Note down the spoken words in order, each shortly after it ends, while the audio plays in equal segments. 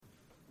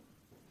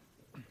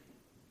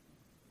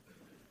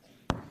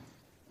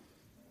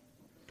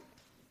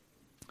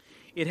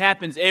It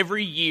happens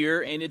every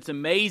year, and it's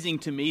amazing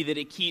to me that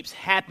it keeps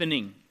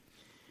happening.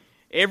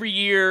 Every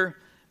year,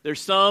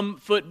 there's some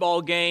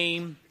football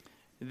game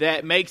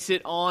that makes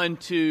it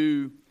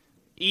onto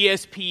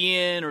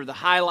ESPN or the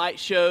highlight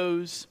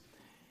shows,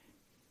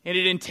 and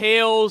it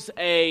entails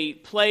a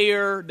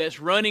player that's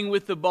running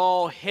with the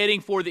ball, heading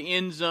for the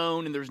end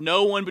zone, and there's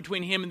no one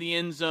between him and the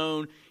end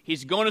zone.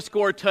 He's going to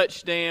score a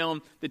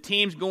touchdown. The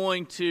team's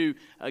going to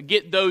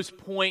get those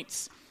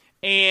points,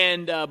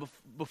 and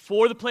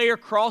before the player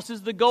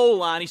crosses the goal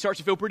line, he starts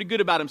to feel pretty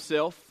good about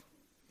himself.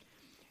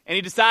 And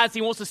he decides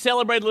he wants to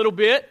celebrate a little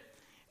bit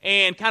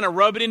and kind of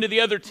rub it into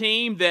the other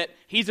team that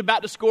he's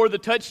about to score the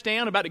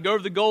touchdown, about to go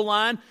over the goal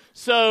line.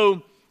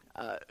 So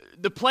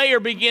the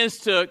player begins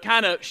to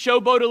kind of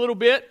showboat a little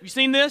bit. You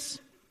seen this?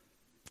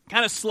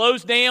 Kind of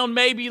slows down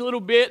maybe a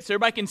little bit so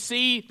everybody can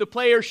see the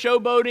player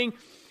showboating.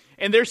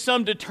 And there's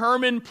some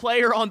determined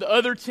player on the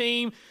other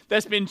team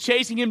that's been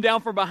chasing him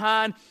down from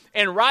behind.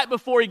 And right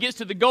before he gets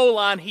to the goal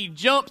line, he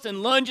jumps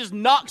and lunges,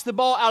 knocks the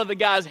ball out of the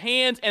guy's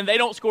hands, and they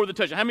don't score the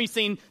touchdown. How many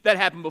seen that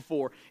happen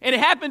before? And it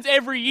happens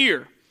every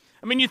year.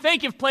 I mean, you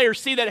think if players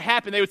see that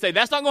happen, they would say,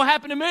 that's not going to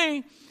happen to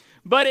me.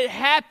 But it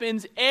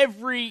happens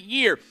every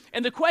year.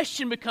 And the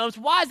question becomes,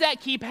 why does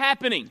that keep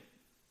happening?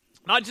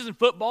 Not just in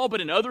football,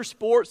 but in other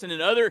sports and in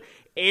other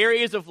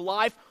areas of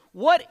life.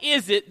 What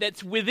is it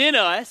that's within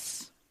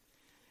us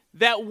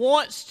that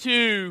wants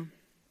to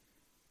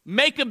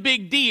make a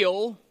big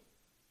deal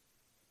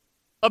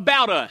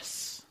about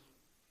us?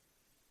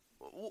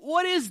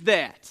 What is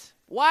that?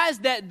 Why is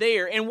that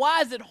there? And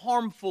why is it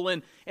harmful?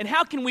 And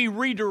how can we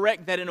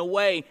redirect that in a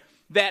way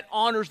that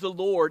honors the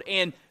Lord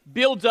and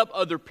builds up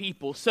other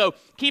people? So,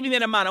 keeping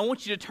that in mind, I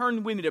want you to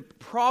turn with me to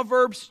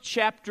Proverbs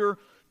chapter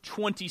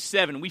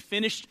 27. We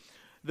finished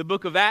the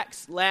book of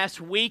Acts last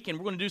week, and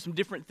we're going to do some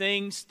different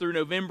things through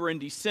November and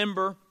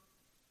December.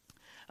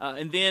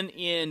 And then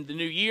in the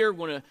new year,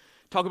 we're going to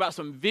talk about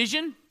some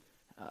vision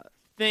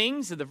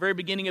things at the very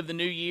beginning of the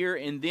new year.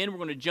 And then we're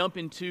going to jump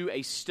into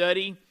a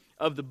study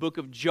of the book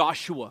of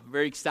Joshua.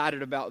 Very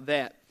excited about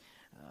that.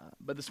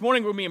 But this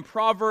morning we're going to be in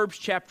Proverbs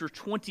chapter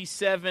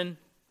 27,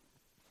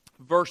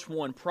 verse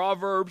 1.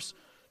 Proverbs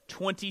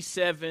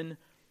 27,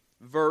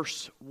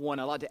 verse 1.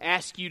 I'd like to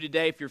ask you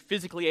today, if you're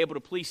physically able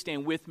to please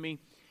stand with me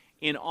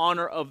in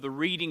honor of the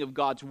reading of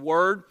God's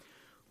Word,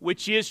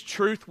 which is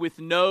truth with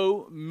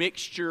no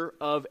mixture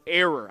of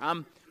error.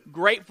 I'm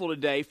grateful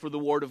today for the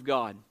Word of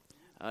God.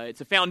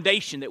 It's a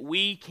foundation that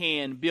we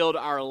can build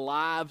our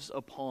lives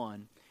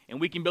upon,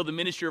 and we can build the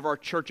ministry of our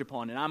church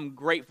upon, and I'm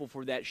grateful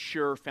for that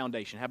sure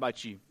foundation. How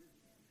about you?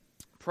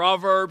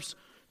 Proverbs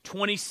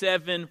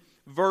 27,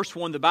 verse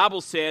 1, the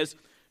Bible says,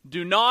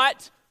 do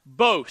not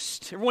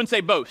boast. Everyone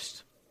say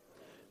boast.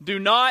 Do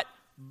not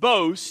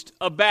boast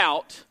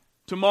about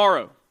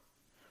tomorrow,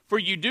 for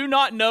you do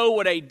not know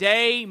what a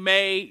day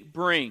may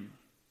bring.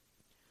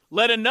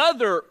 Let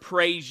another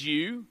praise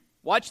you,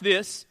 watch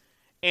this,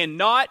 and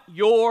not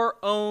your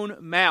own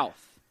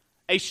mouth,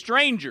 a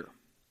stranger,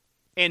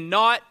 and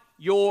not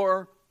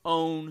your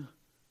own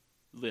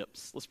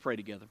lips. Let's pray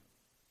together.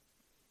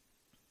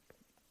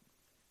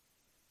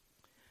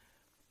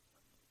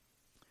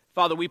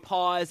 Father, we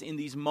pause in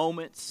these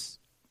moments,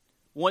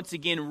 once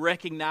again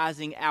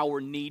recognizing our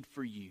need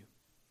for you.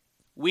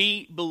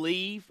 We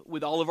believe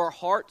with all of our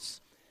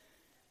hearts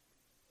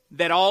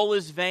that all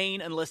is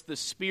vain unless the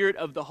Spirit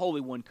of the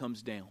Holy One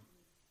comes down.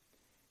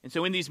 And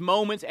so in these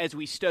moments, as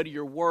we study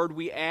your word,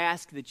 we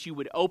ask that you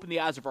would open the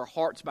eyes of our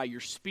hearts by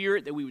your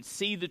Spirit, that we would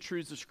see the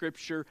truths of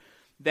Scripture,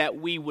 that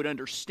we would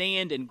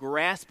understand and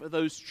grasp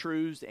those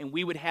truths, and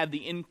we would have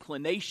the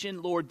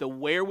inclination, Lord, the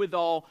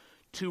wherewithal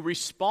to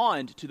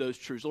respond to those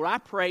truths. Lord, I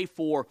pray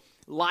for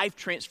life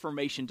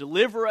transformation.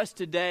 Deliver us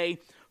today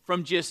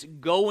from just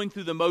going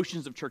through the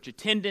motions of church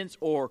attendance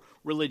or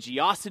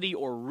religiosity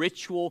or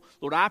ritual.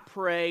 Lord, I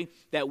pray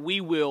that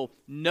we will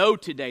know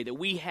today that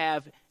we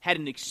have had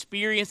an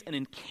experience, an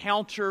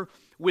encounter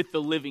with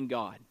the living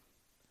God.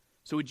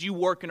 So would you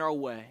work in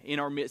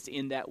our midst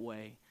in that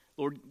way?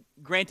 Lord,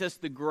 grant us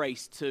the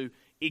grace to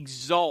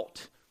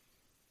exalt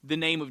the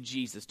name of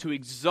Jesus, to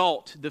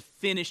exalt the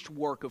finished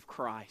work of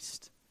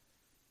Christ.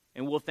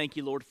 And we'll thank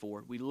you, Lord, for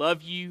it. We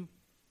love you,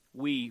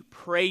 we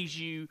praise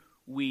you,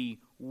 we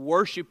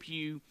worship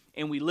you,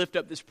 and we lift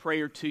up this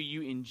prayer to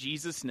you in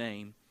Jesus'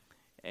 name.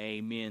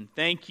 Amen.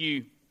 Thank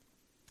you.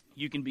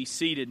 You can be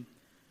seated.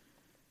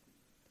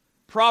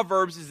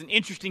 Proverbs is an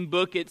interesting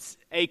book. It's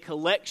a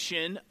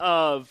collection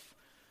of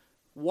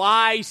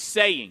wise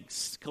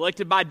sayings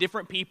collected by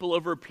different people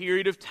over a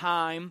period of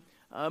time,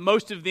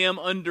 most of them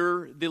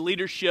under the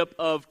leadership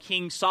of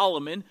King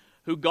Solomon,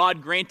 who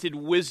God granted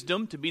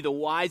wisdom to be the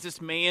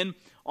wisest man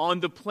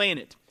on the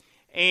planet.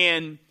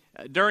 And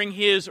during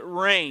his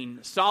reign,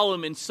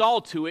 Solomon saw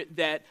to it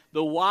that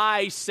the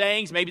wise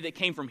sayings, maybe that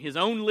came from his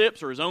own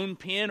lips or his own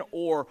pen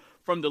or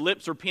from the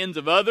lips or pens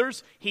of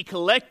others, he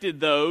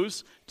collected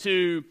those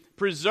to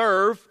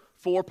preserve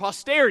for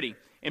posterity.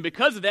 And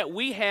because of that,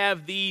 we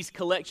have these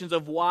collections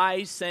of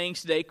wise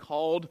sayings today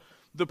called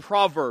the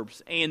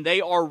Proverbs. And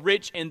they are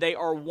rich and they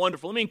are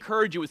wonderful. Let me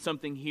encourage you with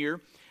something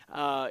here.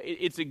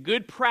 It's a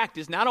good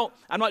practice. Now,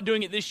 I'm not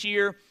doing it this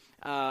year.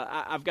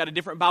 I've got a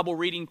different Bible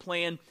reading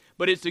plan,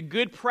 but it's a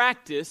good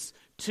practice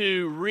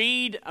to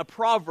read a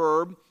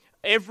proverb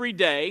every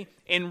day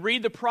and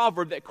read the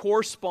proverb that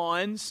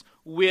corresponds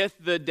with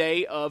the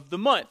day of the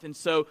month. And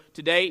so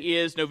today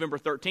is November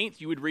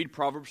 13th. You would read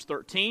Proverbs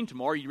 13.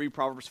 Tomorrow you read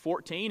Proverbs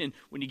 14. And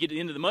when you get to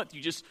the end of the month,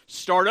 you just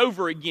start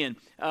over again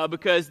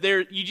because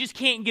you just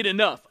can't get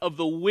enough of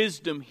the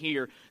wisdom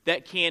here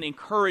that can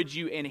encourage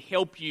you and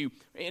help you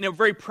in a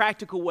very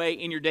practical way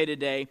in your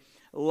day-to-day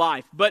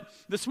life. But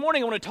this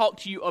morning I want to talk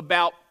to you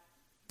about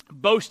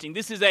boasting.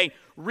 This is a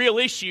real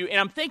issue, and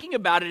I'm thinking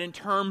about it in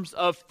terms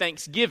of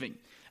Thanksgiving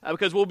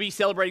because we'll be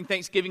celebrating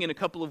Thanksgiving in a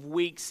couple of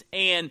weeks.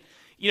 And,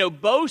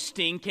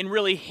 boasting can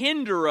really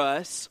hinder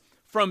us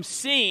from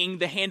seeing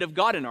the hand of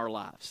God in our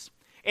lives.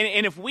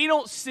 And if we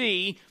don't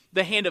see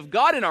the hand of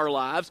God in our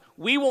lives,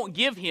 we won't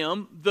give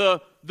Him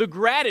the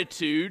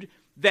gratitude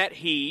that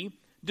He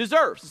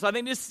deserves. So I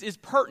think this is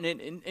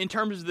pertinent in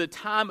terms of the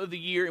time of the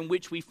year in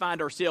which we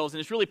find ourselves,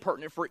 and it's really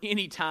pertinent for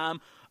any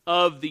time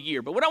of the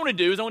year. But what I want to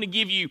do is I want to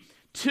give you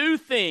two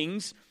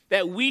things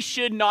that we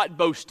should not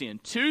boast in.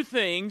 Two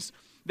things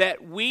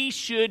that we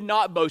should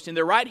not boast in.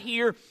 They're right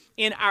here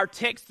in our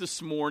text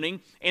this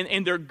morning,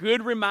 and they're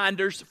good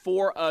reminders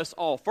for us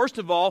all. First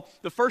of all,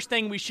 the first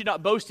thing we should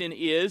not boast in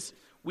is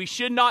we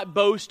should not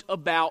boast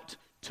about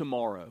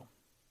tomorrow.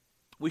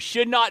 We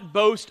should not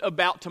boast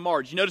about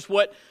tomorrow. Did you notice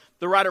what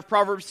the writer of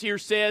Proverbs here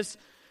says?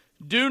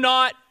 Do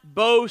not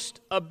boast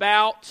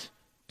about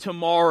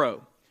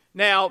tomorrow.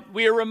 Now,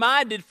 we are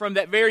reminded from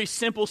that very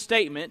simple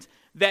statement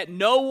that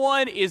no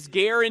one is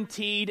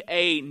guaranteed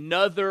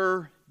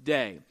another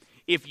day.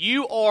 If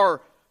you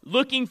are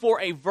looking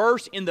for a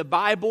verse in the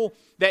Bible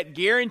that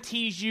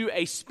guarantees you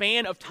a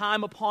span of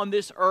time upon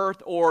this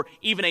earth or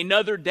even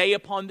another day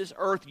upon this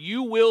earth,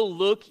 you will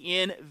look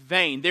in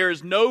vain. There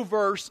is no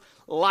verse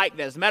like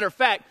that. As a matter of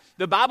fact,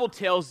 the Bible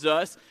tells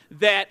us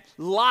that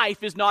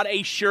life is not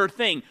a sure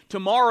thing.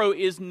 Tomorrow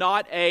is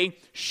not a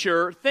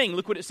sure thing.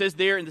 Look what it says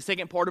there in the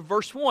second part of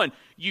verse 1.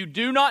 You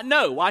do not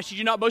know. Why should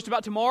you not boast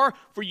about tomorrow?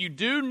 For you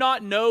do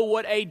not know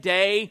what a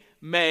day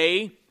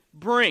may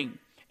bring.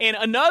 And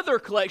another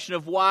collection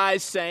of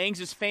wise sayings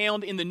is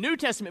found in the New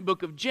Testament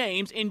book of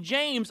James, and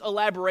James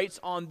elaborates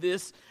on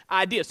this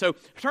idea. So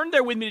turn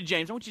there with me to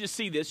James. I want you to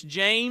see this.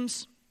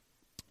 James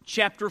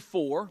chapter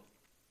 4.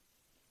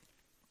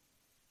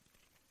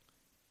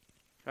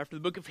 After the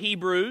book of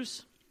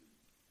Hebrews.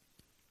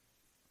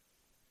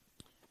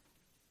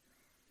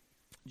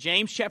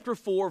 James chapter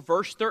 4,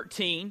 verse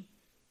 13.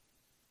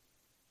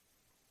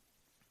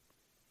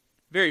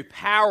 Very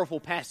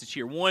powerful passage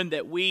here. One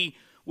that we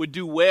would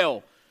do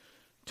well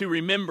to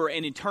remember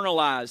and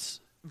internalize.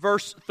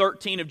 Verse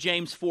 13 of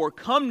James 4.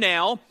 Come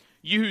now,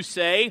 you who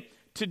say,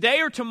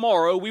 today or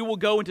tomorrow we will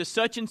go into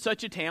such and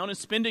such a town and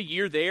spend a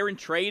year there and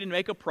trade and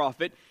make a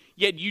profit.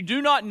 Yet you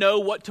do not know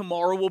what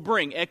tomorrow will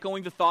bring.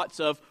 Echoing the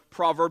thoughts of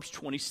Proverbs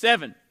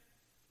 27.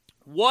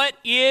 What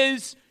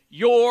is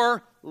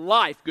your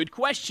life? Good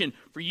question.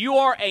 For you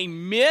are a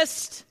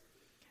mist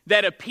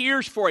that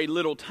appears for a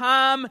little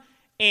time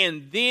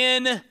and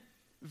then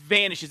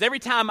vanishes. Every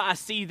time I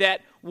see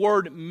that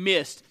word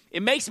mist,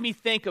 it makes me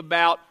think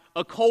about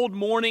a cold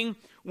morning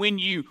when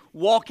you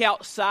walk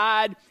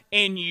outside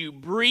and you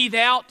breathe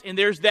out, and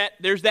there's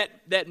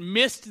that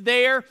mist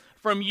there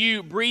from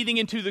you breathing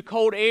into the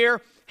cold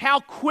air. How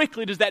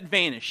quickly does that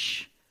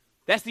vanish?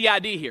 That's the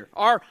idea here.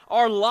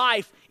 Our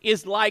life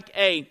is like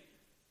a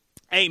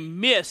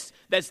mist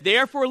that's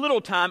there for a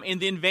little time and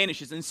then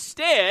vanishes.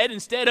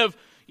 Instead of,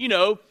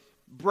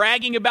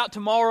 bragging about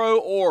tomorrow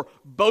or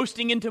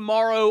boasting in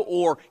tomorrow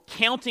or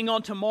counting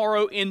on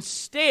tomorrow,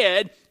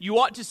 instead, you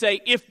ought to say,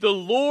 if the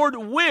Lord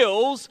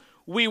wills,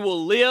 we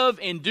will live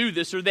and do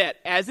this or that.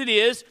 As it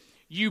is,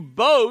 you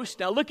boast,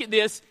 now look at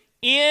this,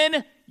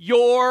 in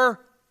your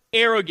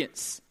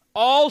arrogance.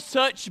 All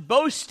such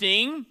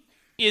boasting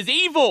is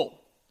evil.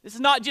 This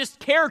is not just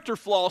character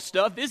flaw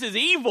stuff. This is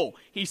evil,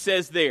 he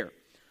says there.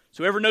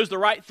 So whoever knows the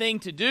right thing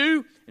to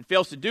do and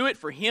fails to do it,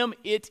 for him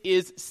it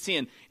is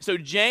sin. So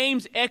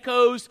James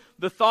echoes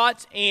the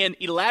thoughts and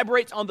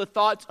elaborates on the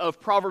thoughts of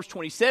Proverbs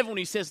 27 when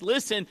he says,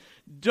 listen,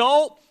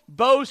 don't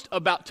boast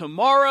about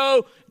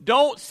tomorrow.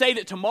 Don't say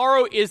that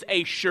tomorrow is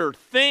a sure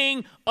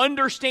thing.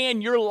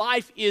 Understand your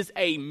life is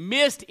a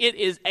mist. It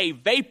is a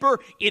vapor.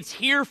 It's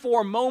here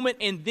for a moment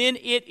and then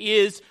it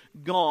is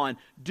gone.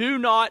 Do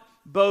not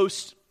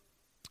boast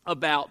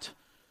about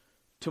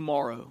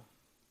tomorrow.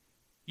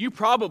 You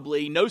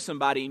probably know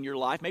somebody in your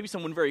life, maybe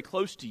someone very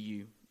close to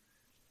you,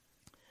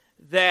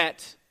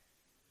 that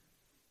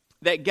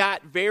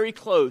got very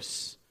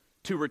close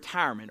to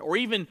retirement or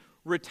even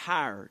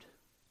retired.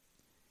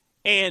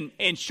 And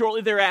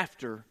shortly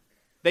thereafter,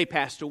 they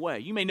passed away.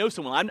 You may know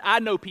someone. I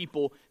know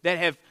people that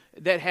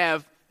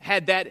have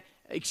had that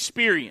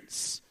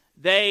experience.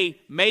 They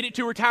made it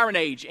to retirement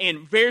age, and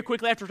very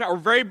quickly after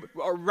retirement,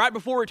 or right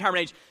before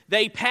retirement age,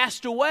 they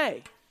passed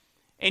away.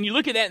 And you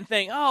look at that and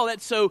think, oh,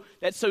 that's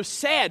so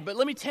sad. But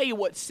let me tell you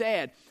what's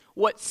sad.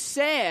 What's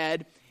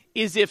sad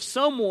is if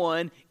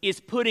someone is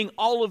putting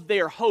all of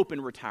their hope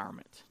in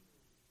retirement.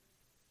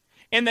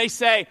 And they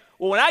say,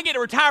 well, when I get to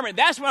retirement,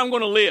 that's when I'm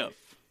going to live,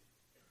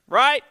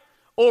 right?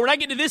 Or when I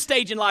get to this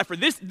stage in life, or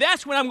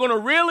that's when I'm going to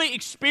really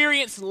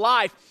experience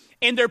life.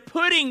 And they're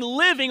putting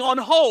living on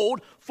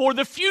hold for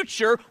the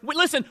future.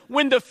 Listen,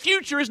 when the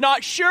future is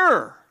not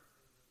sure.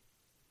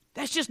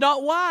 That's just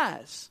not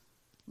wise.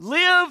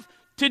 Live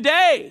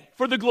today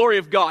for the glory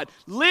of God.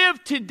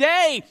 Live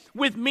today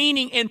with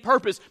meaning and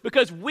purpose,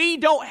 because we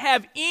don't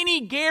have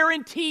any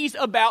guarantees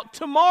about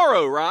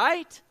tomorrow,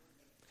 right?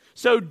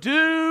 So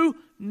do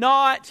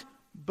not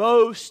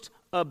boast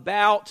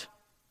about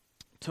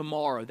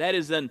tomorrow. That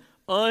is an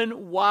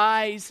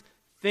unwise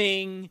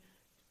thing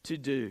to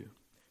do.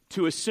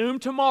 To assume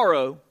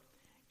tomorrow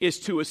is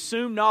to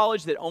assume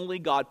knowledge that only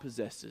God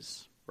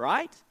possesses,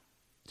 right?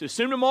 To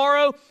assume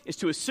tomorrow is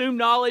to assume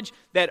knowledge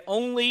that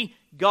only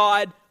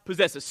God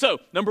possesses. So,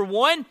 number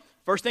one,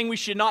 first thing we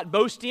should not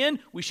boast in,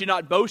 we should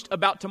not boast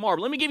about tomorrow.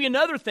 But let me give you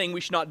another thing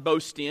we should not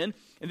boast in,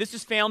 and this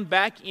is found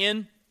back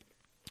in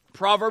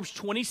Proverbs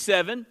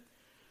 27.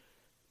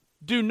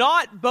 Do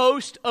not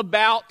boast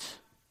about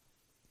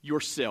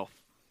yourself.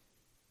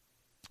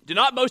 Do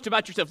not boast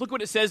about yourself. Look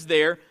what it says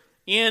there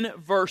in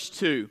verse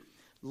 2.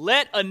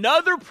 Let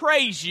another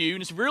praise you,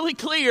 and it's really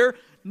clear,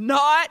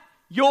 not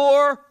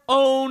your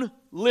own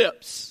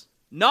lips,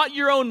 not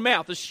your own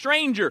mouth, a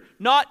stranger,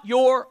 not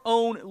your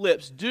own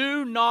lips.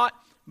 Do not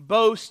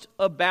boast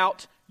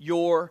about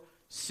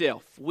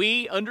yourself.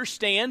 We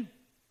understand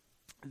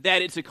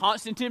that it's a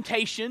constant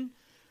temptation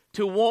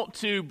to want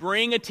to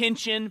bring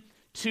attention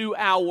to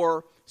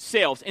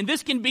ourselves. And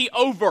this can be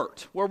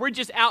overt, where we're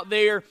just out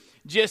there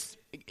just,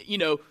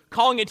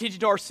 calling attention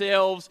to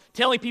ourselves,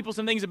 telling people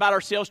some things about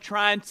ourselves,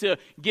 trying to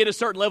get a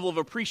certain level of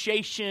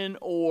appreciation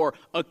or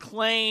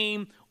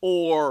acclaim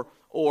or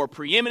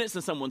preeminence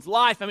in someone's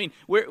life. I mean,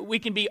 we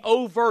can be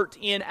overt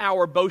in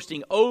our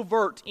boasting,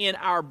 overt in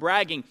our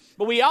bragging,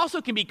 but we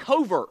also can be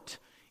covert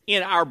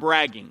in our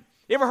bragging.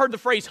 You ever heard the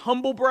phrase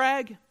humble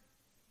brag? You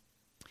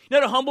know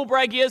what a humble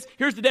brag is?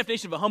 Here's the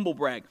definition of a humble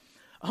brag.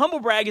 A humble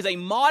brag is a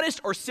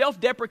modest or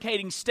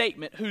self-deprecating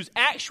statement whose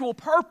actual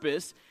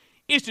purpose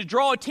is to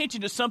draw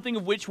attention to something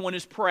of which one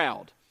is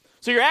proud.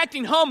 So you're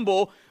acting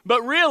humble,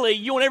 but really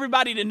you want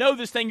everybody to know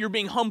this thing you're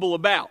being humble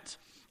about.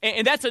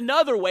 And that's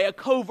another way, a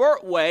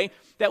covert way,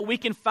 that we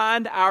can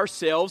find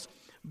ourselves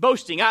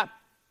boasting. I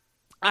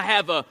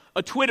have a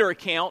Twitter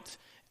account.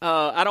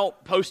 I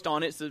don't post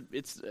on it.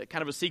 It's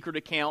kind of a secret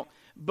account.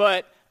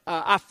 But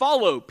I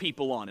follow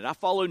people on it. I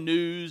follow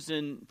news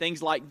and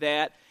things like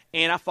that.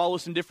 And I follow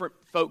some different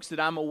folks that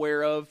I'm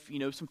aware of,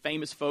 some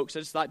famous folks. I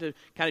just like to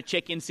kind of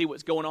check in, see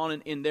what's going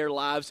on in their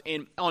lives.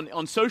 And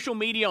on social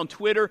media, on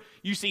Twitter,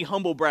 you see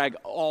humble brag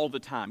all the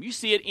time. You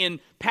see it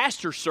in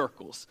pastor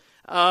circles.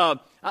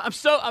 I'm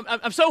so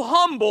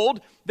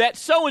humbled that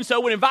so-and-so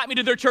would invite me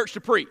to their church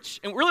to preach.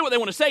 And really what they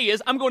want to say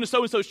is, I'm going to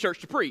so-and-so's church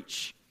to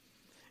preach.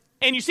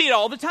 And you see it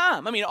all the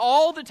time. I mean,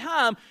 all the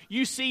time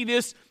you see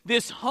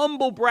this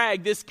humble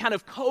brag, this kind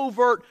of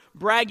covert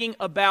bragging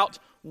about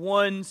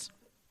one's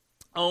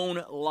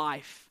own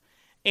life.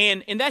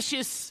 And that's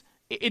just,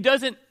 it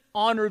doesn't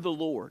honor the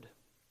Lord.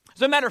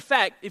 As a matter of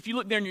fact, if you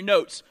look there in your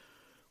notes,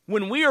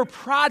 when we are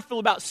prideful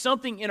about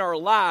something in our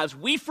lives,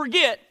 we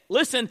forget,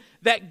 listen,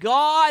 that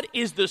God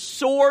is the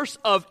source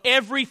of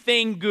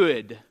everything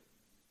good.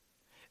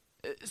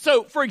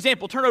 So, for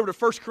example, turn over to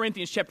 1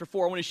 Corinthians chapter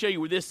 4. I want to show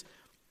you where this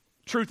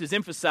truth is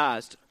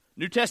emphasized.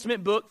 New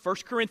Testament book, 1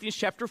 Corinthians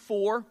chapter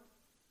 4.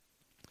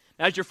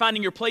 Now, as you're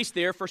finding your place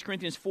there, 1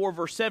 Corinthians 4,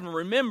 verse 7,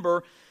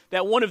 remember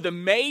that one of the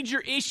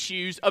major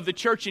issues of the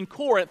church in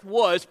Corinth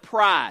was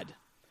pride.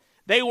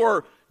 They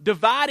were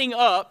dividing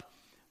up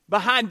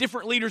behind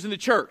different leaders in the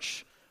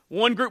church.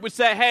 One group would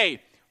say,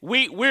 hey,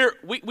 we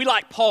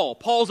like Paul.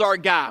 Paul's our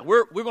guy.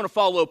 We're going to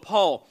follow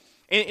Paul.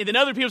 And then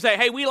other people say,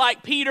 hey, we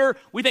like Peter.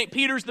 We think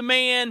Peter's the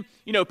man.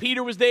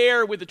 Peter was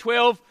there with the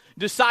 12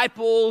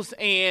 disciples,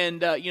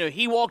 and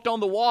he walked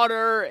on the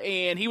water,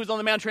 and he was on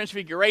the Mount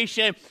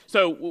Transfiguration.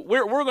 So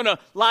we're going to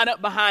line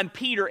up behind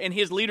Peter and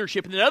his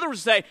leadership. And then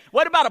others say,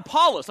 what about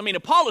Apollos? I mean,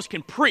 Apollos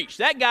can preach.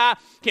 That guy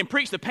can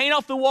preach the paint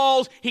off the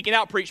walls. He can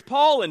out-preach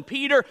Paul and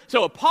Peter.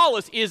 So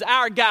Apollos is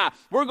our guy.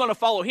 We're going to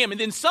follow him. And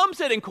then some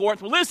said in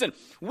Corinth, well, listen,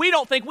 we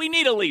don't think we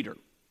need a leader.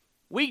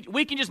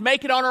 We can just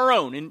make it on our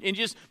own and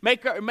just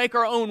make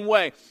our own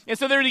way. And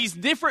so there are these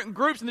different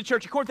groups in the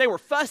church of Corinth. They were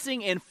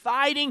fussing and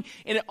fighting,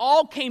 and it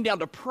all came down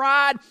to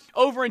pride.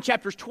 Over in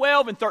chapters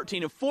 12 and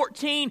 13 and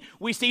 14,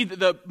 we see that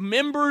the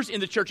members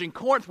in the church in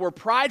Corinth were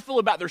prideful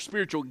about their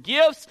spiritual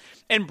gifts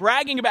and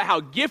bragging about how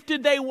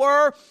gifted they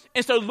were.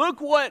 And so look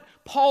what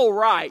Paul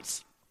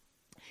writes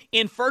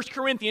in 1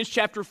 Corinthians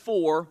chapter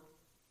 4,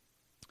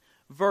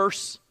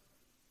 verse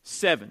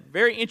 7.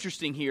 Very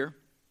interesting here.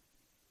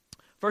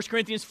 1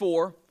 Corinthians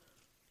 4,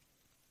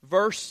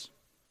 let's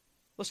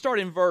start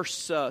in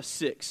verse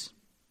 6.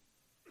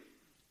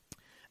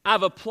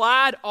 I've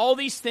applied all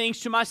these things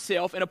to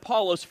myself and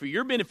Apollos for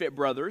your benefit,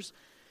 brothers,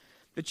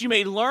 that you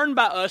may learn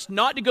by us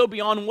not to go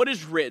beyond what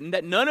is written,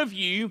 that none of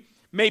you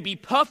may be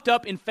puffed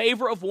up in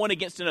favor of one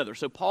against another.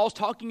 So Paul's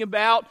talking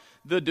about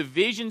the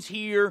divisions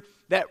here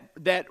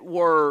that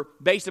were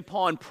based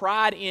upon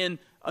pride in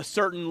a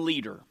certain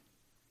leader.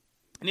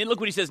 And then look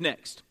what he says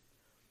next.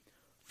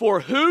 For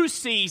who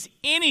sees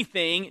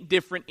anything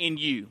different in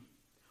you?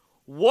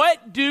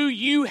 What do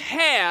you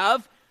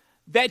have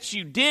that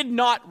you did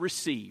not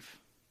receive?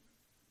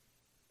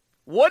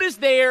 What is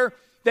there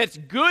that's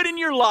good in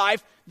your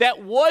life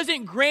that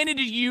wasn't granted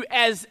to you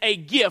as a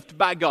gift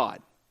by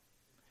God?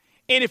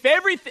 And if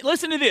everything,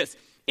 listen to this,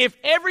 if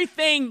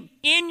everything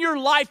in your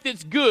life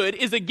that's good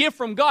is a gift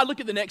from God, look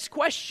at the next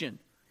question.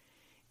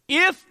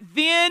 If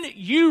then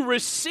you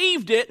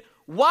received it,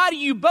 why do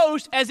you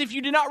boast as if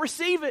you did not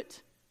receive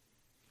it?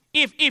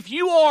 If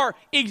you are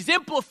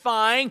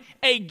exemplifying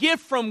a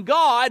gift from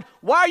God,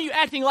 why are you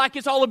acting like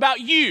it's all about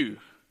you?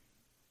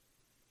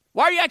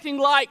 Why are you acting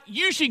like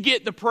you should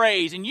get the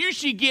praise and you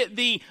should get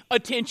the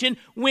attention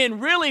when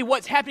really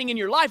what's happening in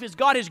your life is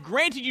God has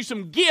granted you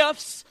some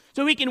gifts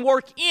so He can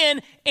work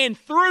in and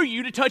through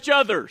you to touch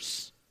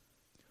others?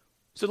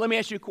 So let me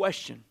ask you a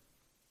question.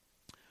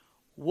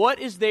 What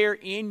is there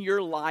in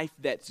your life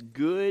that's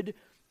good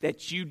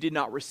that you did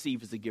not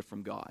receive as a gift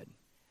from God?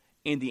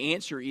 And the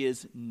answer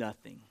is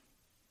nothing.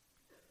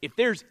 If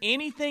there's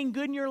anything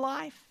good in your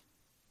life,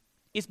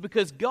 it's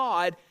because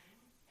God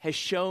has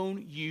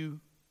shown you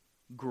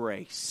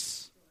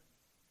grace.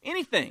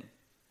 Anything.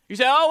 You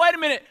say, oh, wait a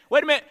minute.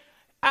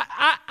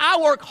 I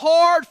work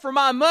hard for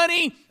my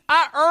money.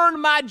 I earned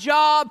my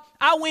job.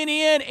 I went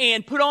in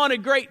and put on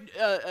did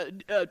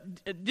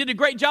a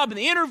great job in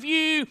the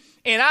interview,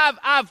 and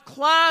I've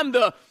climbed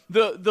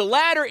the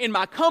ladder in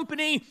my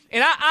company,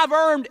 and I've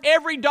earned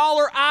every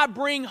dollar I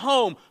bring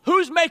home.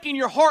 Who's making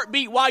your heart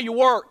beat while you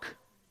work?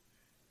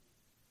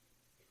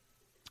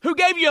 Who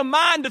gave you a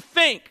mind to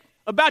think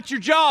about your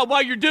job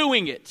while you're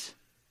doing it?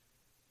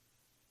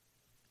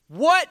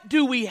 What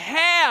do we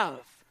have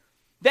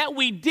that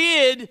we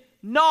did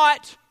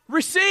not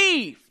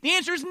receive? The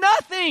answer is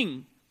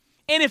nothing.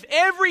 And if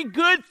every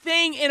good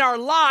thing in our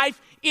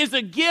life is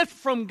a gift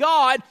from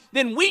God,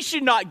 then we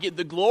should not get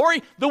the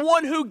glory. The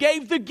one who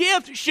gave the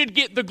gift should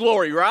get the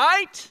glory,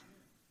 right?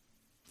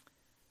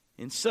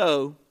 And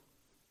so,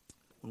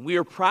 when we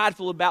are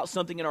prideful about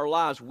something in our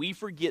lives, we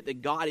forget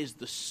that God is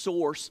the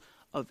source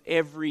of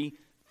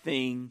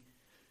everything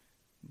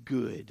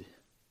good.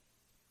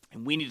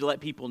 And we need to let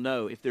people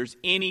know if there's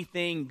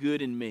anything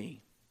good in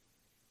me,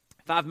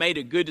 if I've made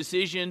a good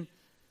decision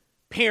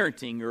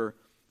parenting, or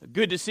a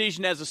good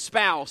decision as a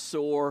spouse,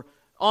 or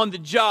on the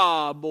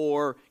job,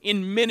 or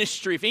in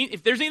ministry,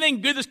 if there's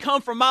anything good that's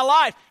come from my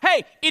life,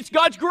 hey, it's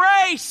God's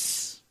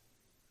grace.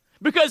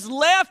 Because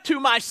left to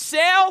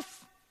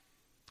myself,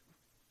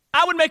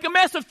 I would make a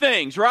mess of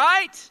things,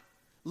 right?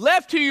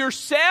 Left to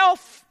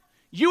yourself,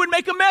 you would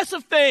make a mess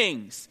of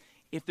things.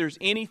 If there's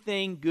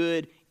anything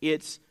good,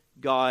 it's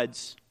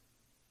God's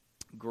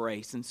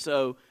grace. And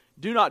so,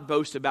 do not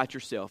boast about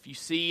yourself. You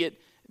see it.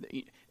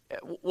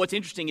 What's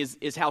interesting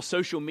is how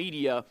social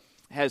media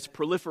has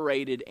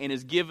proliferated and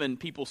has given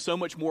people so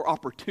much more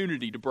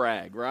opportunity to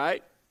brag,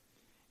 right?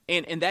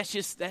 And that's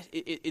just,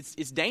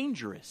 it's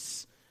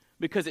dangerous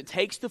because it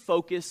takes the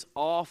focus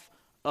off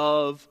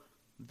of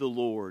the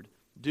Lord.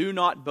 Do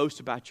not boast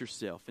about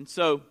yourself. And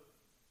so,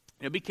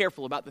 be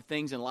careful about the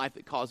things in life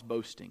that cause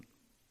boasting.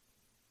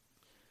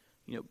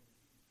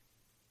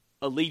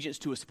 Allegiance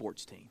to a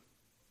sports team,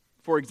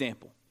 for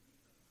example.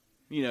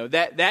 You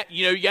got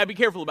to be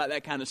careful about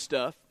that kind of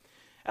stuff.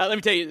 Let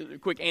me tell you a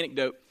quick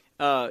anecdote.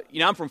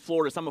 I'm from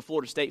Florida, so I'm a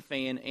Florida State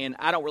fan, and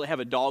I don't really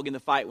have a dog in the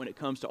fight when it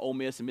comes to Ole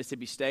Miss and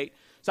Mississippi State.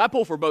 So I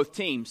pull for both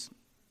teams.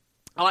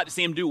 I like to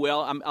see them do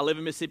well. I live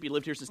in Mississippi,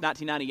 lived here since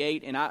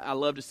 1998, and I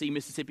love to see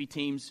Mississippi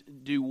teams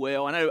do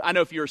well. I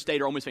know if you're a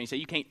State or Ole Miss fan, you say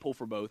you can't pull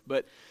for both,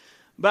 but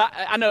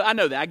I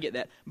know that, I get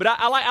that. But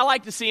I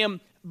like to see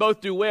them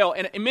both do well,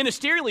 and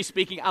ministerially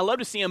speaking, I love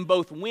to see them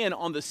both win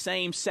on the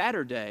same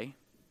Saturday.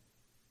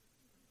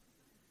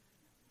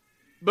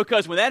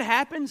 Because when that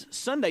happens,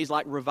 Sunday's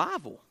like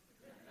revival.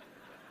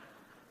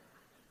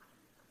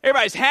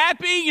 Everybody's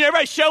happy,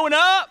 everybody's showing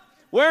up,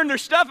 wearing their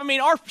stuff.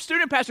 Our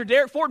student pastor,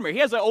 Derek Fordmere, he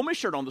has an Ole Miss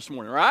shirt on this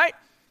morning, right?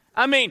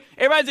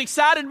 Everybody's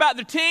excited about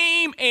their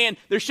team, and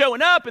they're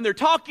showing up, and they're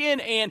talking,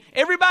 and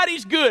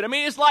everybody's good.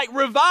 It's like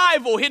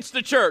revival hits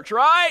the church,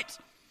 right?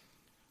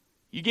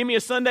 You give me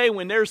a Sunday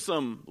when there's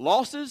some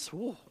losses,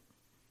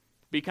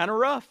 be kind of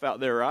rough out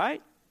there,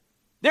 right?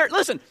 There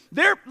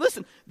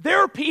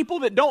are people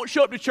that don't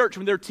show up to church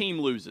when their team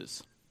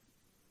loses.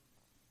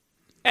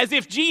 As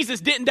if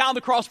Jesus didn't die on the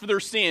cross for their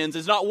sins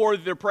is not worthy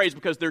of their praise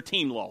because their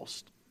team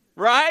lost.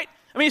 Right?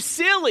 It's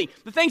silly.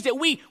 The things that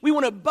we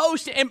want to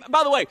boast. And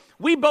by the way,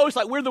 we boast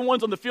like we're the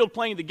ones on the field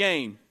playing the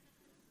game.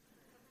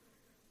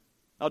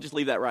 I'll just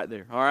leave that right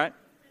there, all right?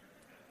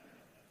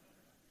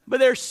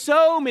 But there's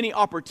so many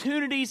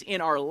opportunities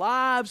in our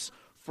lives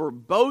for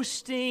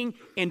boasting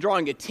and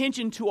drawing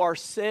attention to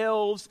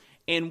ourselves.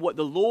 And what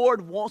the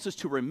Lord wants us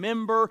to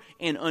remember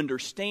and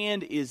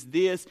understand is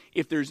this: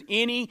 if there's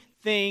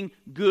anything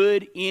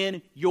good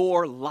in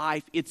your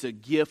life, it's a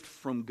gift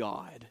from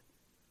God.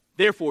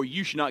 Therefore,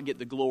 you should not get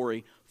the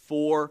glory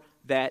for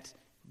that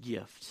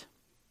gift.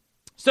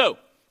 So,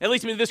 that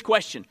leads me to this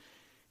question.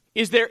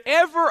 Is there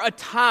ever a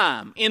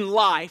time in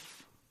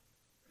life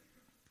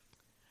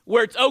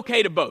where it's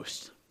okay to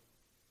boast?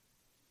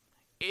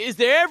 Is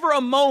there ever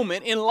a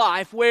moment in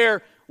life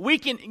where we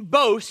can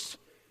boast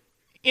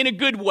in a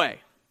good way,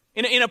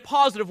 in a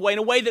positive way, in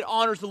a way that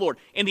honors the Lord?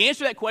 And the answer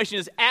to that question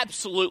is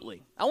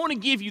absolutely. I want to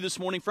give you this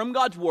morning from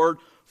God's Word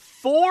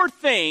 4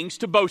 things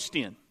to boast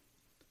in.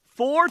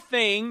 4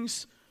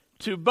 things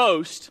to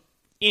boast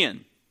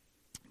in.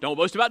 Don't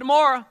boast about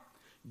tomorrow.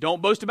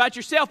 Don't boast about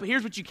yourself, but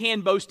here's what you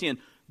can boast in.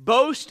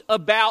 Boast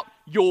about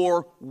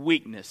your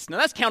weakness. Now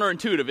that's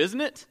counterintuitive,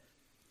 isn't it?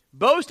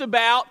 Boast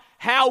about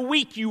how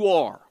weak you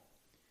are.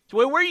 So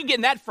where are you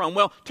getting that from?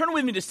 Well, turn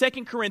with me to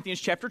 2 Corinthians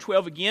chapter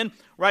 12 again,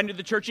 writing to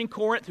the church in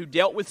Corinth who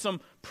dealt with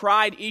some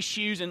pride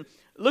issues. And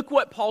look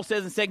what Paul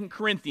says in 2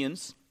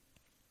 Corinthians.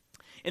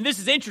 And this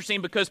is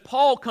interesting because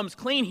Paul comes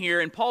clean here,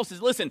 and Paul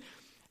says, listen,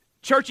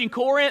 church in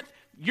Corinth,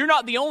 you're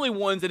not the only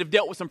ones that have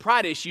dealt with some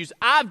pride issues.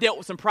 I've dealt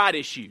with some pride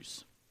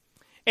issues.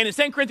 And in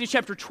 2 Corinthians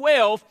chapter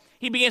 12,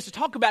 he begins to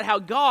talk about how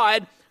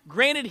God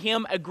granted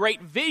him a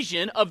great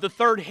vision of the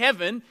third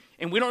heaven,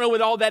 and we don't know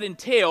what all that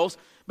entails,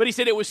 but he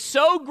said it was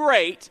so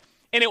great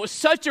and it was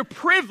such a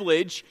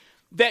privilege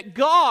that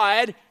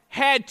God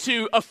had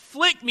to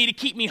afflict me to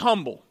keep me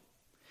humble.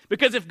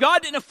 Because if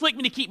God didn't afflict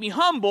me to keep me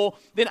humble,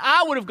 then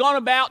I would have gone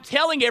about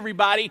telling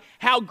everybody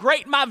how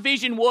great my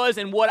vision was,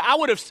 and what I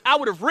would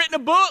have written a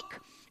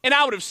book and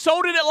I would have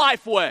sold it at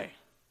Lifeway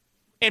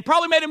and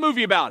probably made a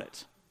movie about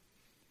it.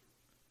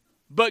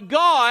 But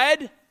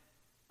God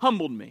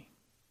humbled me.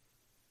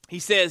 He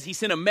says he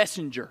sent a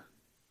messenger. And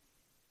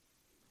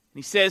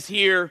he says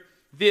here,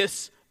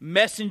 this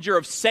messenger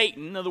of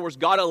Satan, in other words,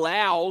 God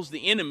allows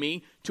the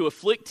enemy to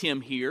afflict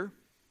him here.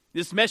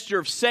 This messenger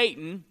of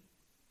Satan,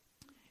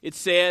 it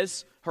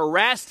says,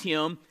 harassed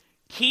him,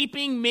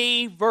 keeping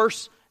me,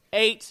 verse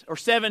 8 or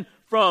 7,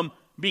 from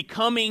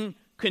becoming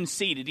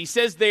conceited. He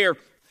says there,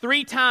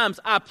 3 times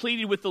I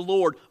pleaded with the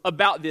Lord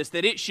about this,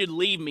 that it should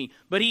leave me.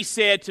 But he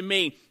said to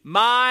me,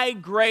 my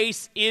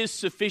grace is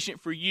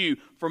sufficient for you,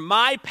 for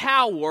my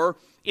power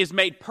is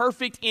made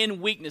perfect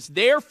in weakness.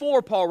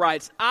 Therefore, Paul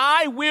writes,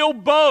 I will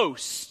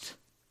boast. Isn't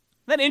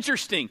that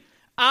interesting?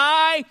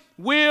 I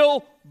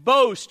will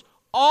boast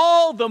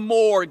all the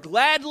more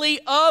gladly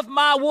of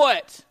my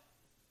what?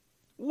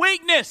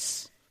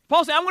 Weakness.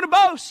 Paul said, I'm going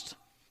to boast.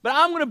 But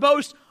I'm going to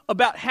boast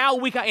about how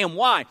weak I am.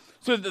 Why?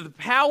 So that the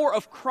power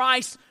of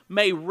Christ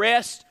may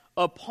rest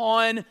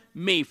upon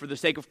me. For the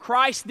sake of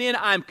Christ, then,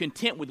 I am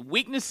content with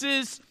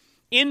weaknesses,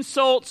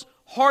 insults,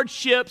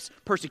 hardships,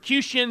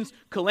 persecutions,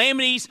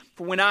 calamities.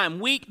 For when I am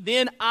weak,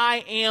 then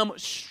I am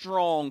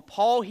strong.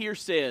 Paul here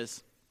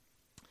says,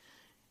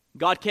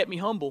 God kept me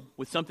humble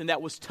with something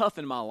that was tough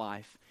in my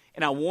life.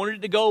 And I wanted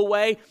it to go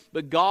away,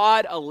 but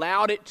God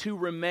allowed it to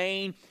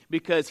remain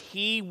because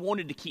He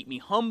wanted to keep me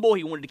humble.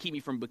 He wanted to keep me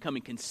from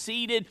becoming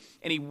conceited.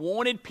 And He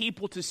wanted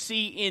people to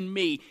see in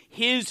me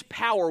His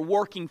power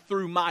working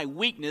through my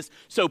weakness.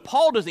 So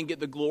Paul doesn't get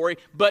the glory,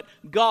 but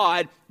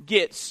God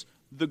gets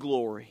the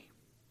glory.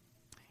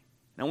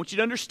 And I want you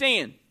to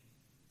understand,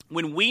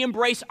 when we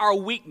embrace our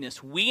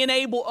weakness, we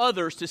enable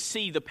others to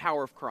see the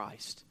power of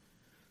Christ.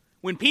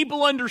 When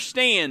people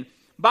understand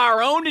by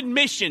our own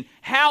admission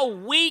how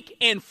weak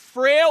and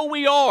frail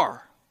we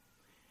are,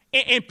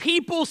 and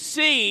people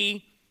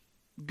see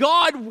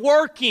God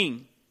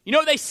working. You know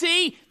what they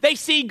see? They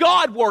see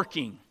God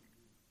working.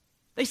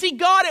 They see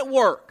God at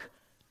work.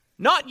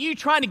 Not you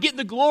trying to get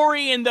the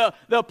glory and the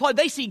applause.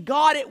 They see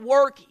God at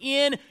work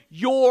in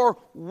your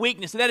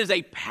weakness. And that is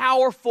a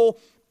powerful,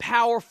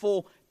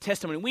 powerful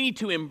testimony. We need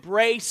to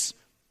embrace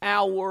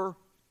our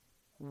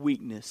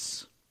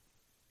weakness.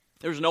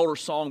 There's an older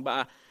song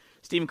by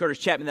Stephen Curtis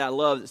Chapman that I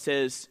love that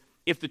says,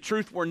 if the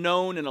truth were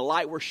known and a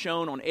light were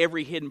shone on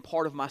every hidden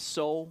part of my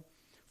soul,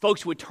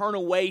 folks would turn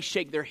away,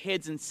 shake their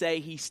heads and say,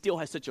 he still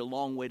has such a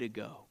long way to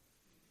go.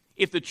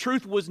 If the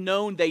truth was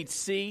known, they'd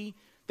see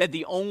that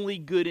the only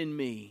good in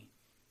me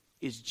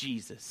is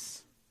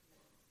Jesus,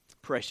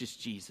 precious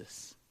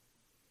Jesus.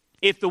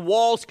 If the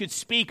walls could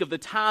speak of the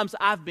times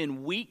I've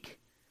been weak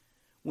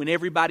when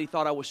everybody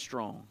thought I was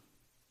strong,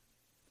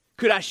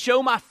 could I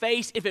show my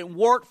face if it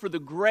weren't for the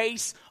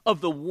grace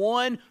of the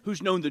one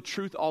who's known the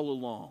truth all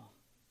along?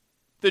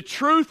 The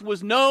truth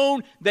was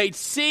known, they'd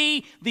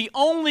see the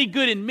only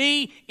good in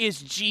me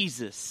is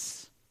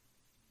Jesus.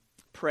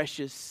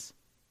 Precious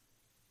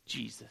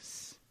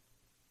Jesus.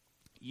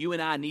 You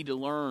and I need to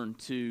learn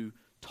to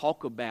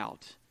talk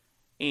about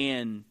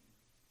and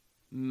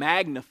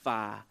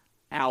magnify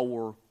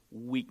our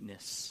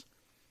weakness.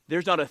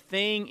 There's not a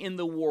thing in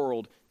the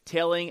world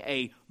telling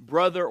a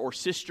brother or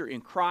sister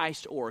in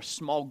Christ or a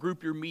small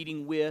group you're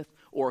meeting with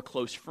or a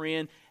close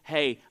friend,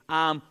 hey,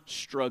 I'm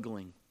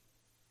struggling.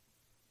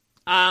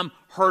 I'm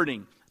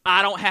hurting.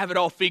 I don't have it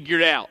all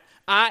figured out.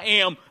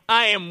 I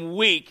am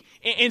weak.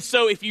 And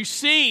so if you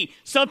see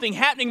something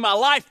happening in my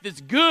life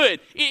that's good,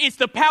 it's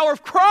the power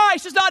of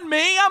Christ. It's not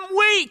me. I'm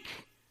weak.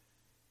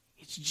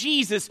 It's It's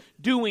Jesus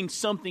doing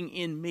something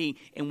in me.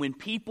 And when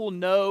people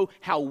know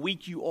how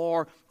weak you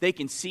are, they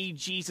can see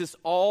Jesus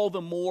all the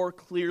more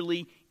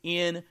clearly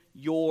in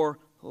your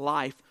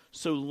life.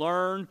 So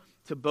learn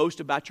to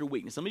boast about your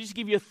weakness. Let me just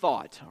give you a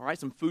thought, all right?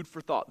 Some food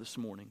for thought this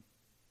morning.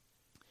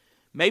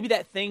 Maybe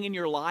that thing in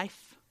your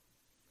life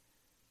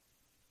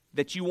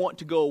that you want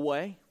to go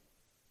away,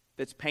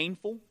 that's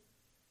painful,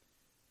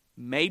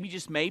 maybe,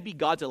 just maybe,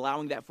 God's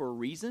allowing that for a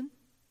reason.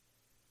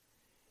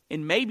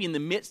 And maybe in the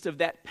midst of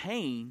that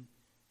pain,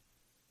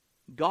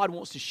 God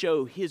wants to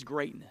show His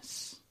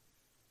greatness.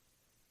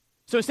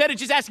 So instead of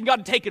just asking God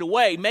to take it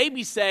away,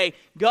 maybe say,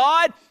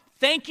 God,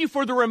 thank you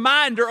for the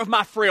reminder of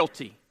my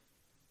frailty.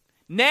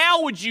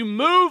 Now would you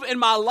move in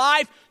my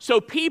life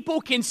so people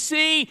can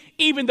see,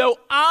 even though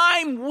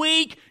I'm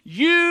weak,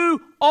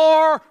 you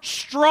are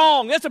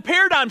strong. That's a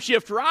paradigm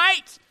shift,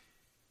 right?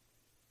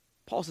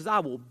 Paul says,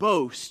 I will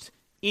boast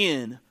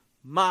in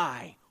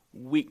my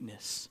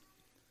weakness.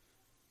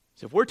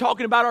 So if we're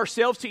talking about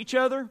ourselves to each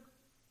other,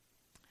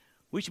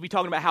 we should be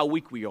talking about how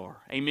weak we are.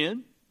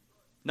 Amen?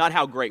 Not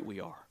how great we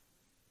are.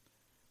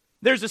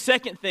 There's a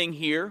second thing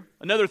here,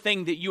 another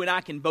thing that you and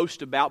I can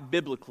boast about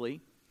biblically.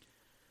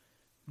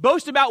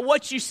 Boast about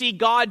what you see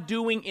God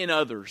doing in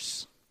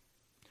others.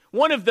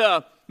 One of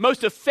the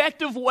most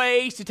effective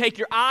ways to take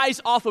your eyes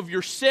off of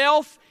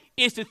yourself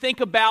is to think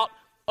about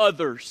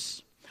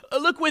others.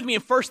 Look with me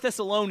in 1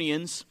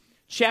 Thessalonians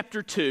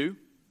chapter 2.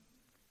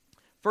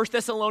 1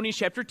 Thessalonians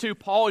chapter 2,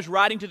 Paul is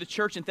writing to the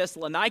church in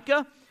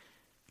Thessalonica.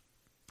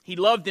 He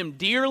loved them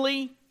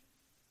dearly.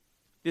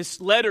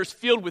 This letter is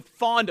filled with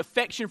fond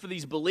affection for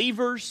these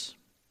believers.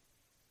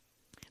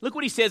 Look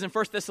what he says in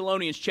 1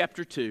 Thessalonians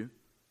chapter 2.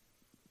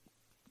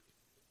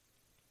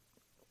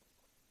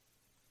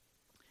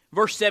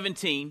 Verse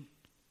 17.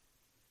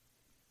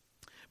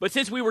 But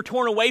since we were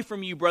torn away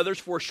from you, brothers,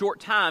 for a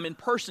short time, in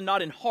person,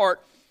 not in heart,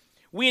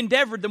 we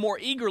endeavored the more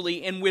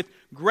eagerly and with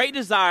great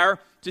desire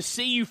to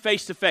see you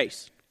face to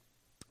face,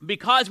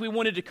 because we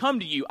wanted to come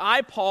to you,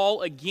 I,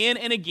 Paul, again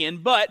and again,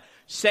 but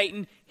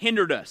Satan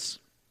hindered us.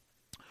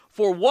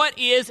 For what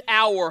is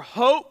our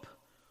hope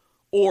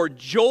or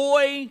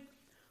joy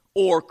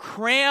or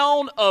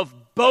crown of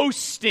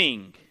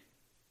boasting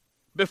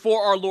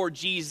before our Lord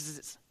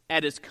Jesus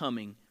at His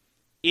coming?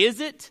 Is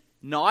it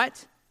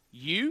not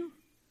you?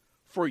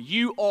 For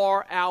you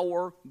are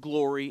our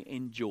glory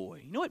and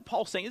joy. You know what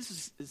Paul's saying?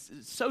 This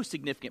is so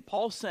significant.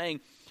 Paul's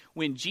saying,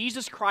 when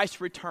Jesus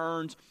Christ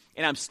returns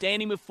and I'm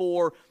standing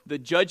before the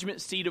judgment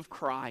seat of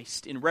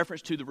Christ in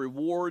reference to the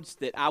rewards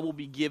that I will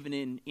be given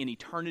in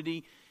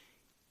eternity,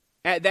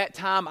 at that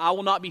time I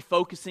will not be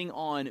focusing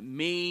on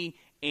me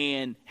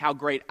and how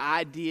great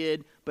I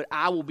did, but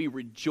I will be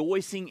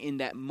rejoicing in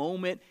that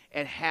moment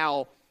at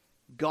how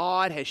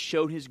God has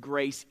showed His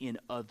grace in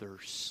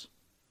others.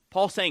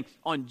 Paul's saying,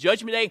 on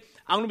Judgment Day,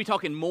 I'm going to be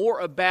talking more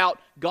about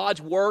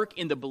God's work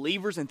in the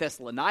believers in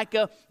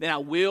Thessalonica than I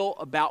will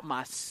about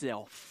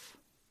myself.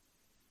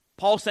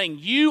 Paul's saying,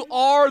 you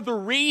are the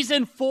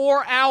reason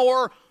for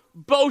our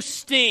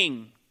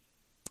boasting.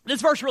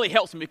 This verse really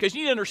helps me because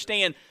you need to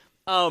understand,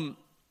 I'm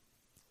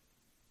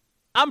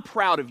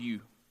proud of you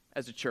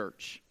as a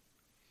church.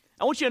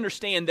 I want you to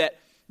understand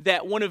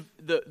that one of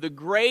the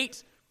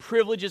great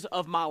privileges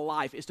of my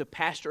life is to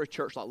pastor a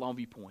church like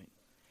Longview Point.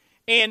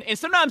 And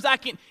sometimes I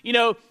can,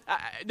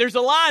 there's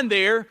a line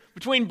there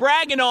between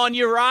bragging on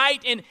you, right,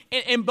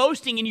 and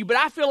boasting in you. But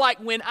I feel like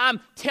when I'm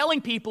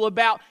telling people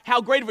about how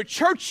great of a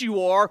church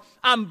you are,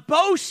 I'm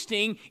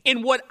boasting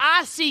in what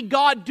I see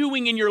God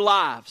doing in your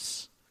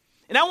lives.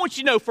 And I want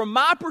you to know, from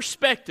my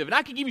perspective, and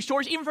I can give you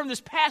stories even from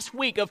this past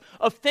week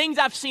of things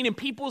I've seen in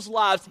people's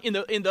lives in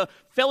the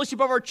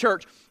fellowship of our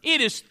church. It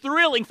is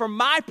thrilling from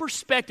my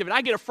perspective, and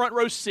I get a front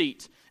row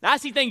seat. And I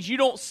see things you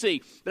don't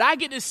see, but I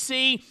get to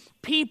see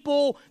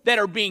people that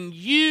are being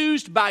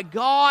used by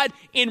God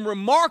in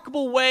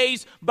remarkable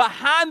ways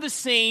behind the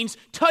scenes,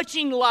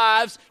 touching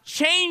lives,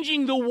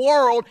 changing the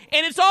world,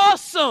 and it's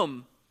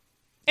awesome.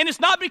 And it's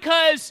not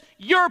because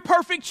you're a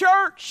perfect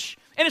church,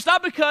 and it's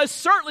not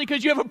certainly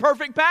because you have a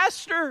perfect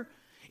pastor.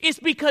 It's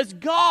because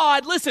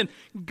God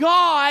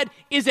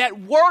is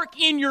at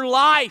work in your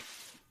life.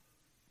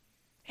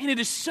 And it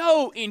is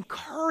so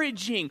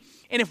encouraging.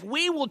 And if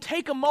we will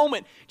take a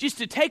moment just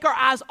to take our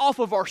eyes off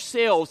of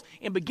ourselves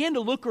and begin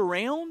to look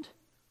around,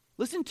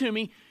 listen to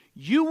me,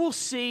 you will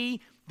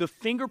see the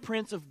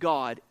fingerprints of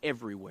God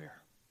everywhere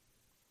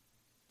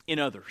in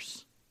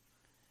others.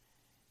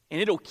 And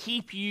it'll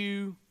keep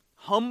you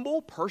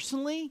humble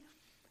personally,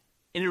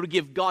 and it'll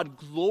give God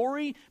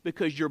glory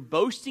because you're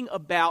boasting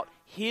about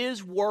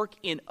His work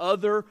in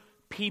other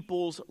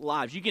people's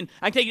lives. I can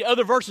take you to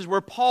other verses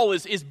where Paul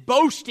is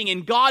boasting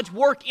in God's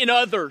work in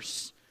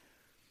others.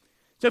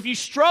 So if you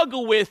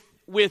struggle with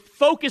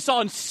focus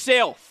on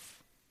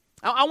self,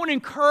 I want to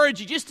encourage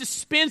you just to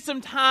spend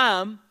some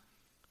time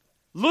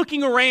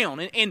looking around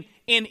and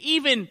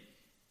even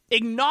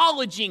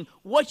acknowledging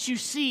what you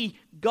see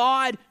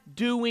God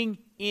doing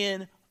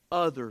in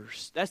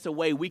others. That's the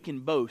way we can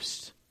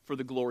boast for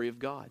the glory of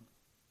God.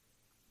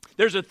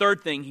 There's a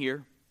third thing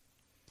here.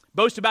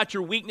 Boast about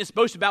your weakness.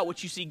 Boast about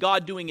what you see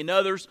God doing in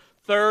others.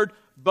 Third,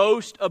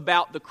 boast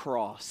about the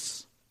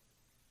cross.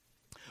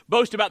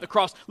 Boast about the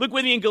cross. Look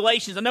with me in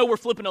Galatians. I know we're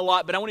flipping a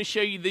lot, but I want to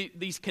show you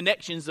these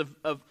connections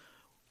of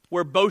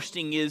where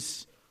boasting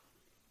is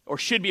or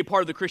should be a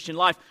part of the Christian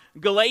life.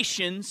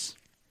 Galatians,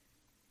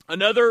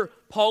 another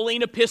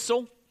Pauline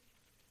epistle,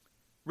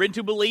 written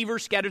to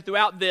believers scattered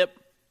throughout the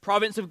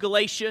province of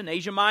Galatia in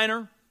Asia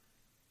Minor.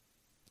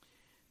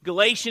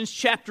 Galatians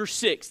chapter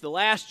 6, the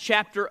last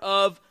chapter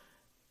of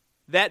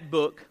that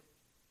book.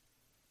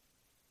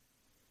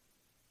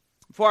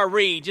 Before I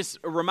read, just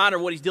a reminder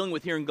of what he's dealing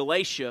with here in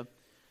Galatia.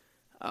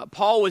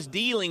 Paul was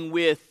dealing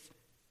with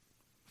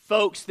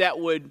folks that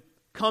would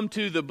come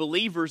to the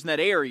believers in that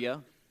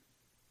area,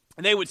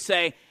 and they would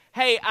say,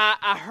 hey,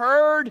 I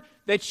heard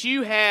that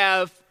you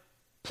have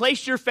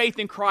placed your faith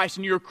in Christ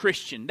and you're a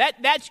Christian.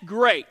 That's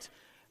great.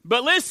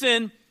 But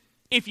listen,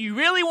 if you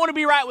really want to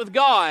be right with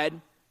God,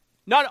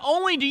 not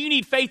only do you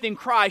need faith in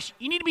Christ,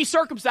 you need to be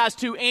circumcised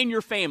too and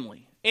your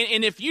family.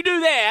 And if you do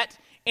that,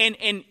 and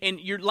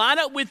you line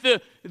up with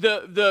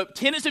the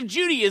tenets of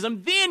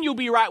Judaism, then you'll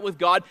be right with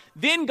God.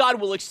 Then God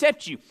will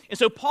accept you. And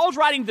so Paul's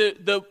writing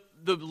the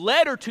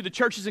letter to the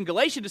churches in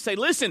Galatia to say,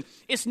 listen,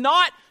 it's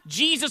not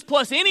Jesus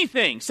plus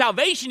anything.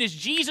 Salvation is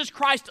Jesus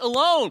Christ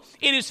alone.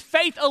 It is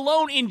faith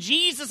alone in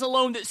Jesus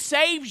alone that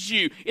saves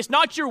you. It's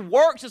not your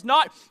works. It's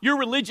not your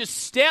religious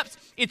steps.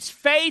 It's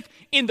faith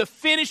in the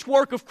finished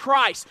work of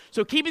Christ.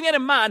 So keeping that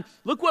in mind,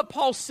 look what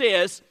Paul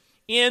says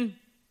in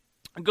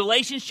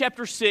Galatians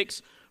chapter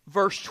 6,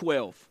 verse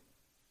 12.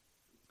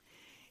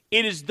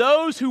 It is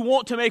those who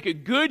want to make a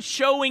good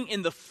showing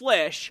in the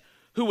flesh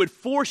who would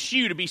force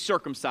you to be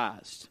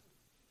circumcised,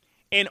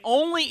 and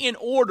only in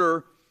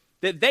order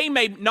that they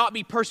may not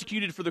be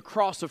persecuted for the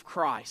cross of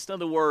Christ. In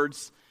other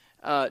words,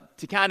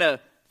 to kind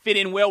of fit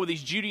in well with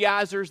these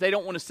Judaizers, they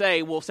don't want to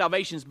say, well,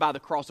 salvation is by the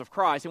cross of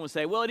Christ. They want to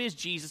say, well, it is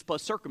Jesus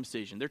plus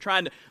circumcision.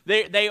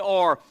 They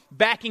are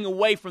backing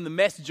away from the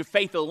message of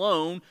faith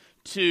alone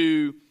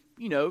to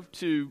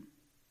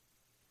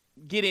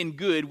get in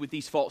good with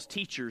these false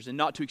teachers and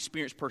not to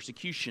experience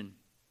persecution.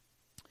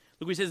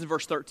 Look what he says in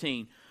verse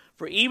 13.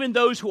 For even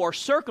those who are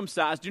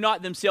circumcised do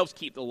not themselves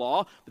keep the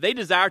law, but they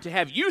desire to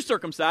have you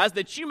circumcised,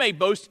 that you may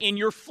boast in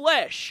your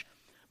flesh.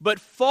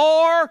 But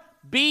far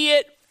be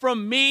it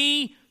from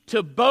me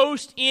to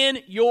boast in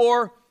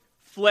your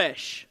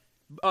flesh.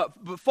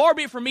 But far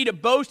be it from me to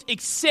boast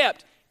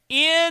except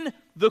in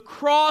the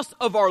cross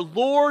of our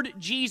Lord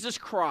Jesus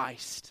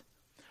Christ.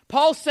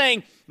 Paul's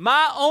saying,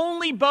 my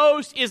only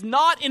boast is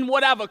not in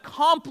what I've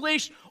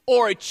accomplished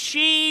or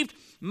achieved.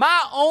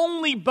 My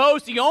only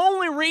boast, the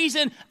only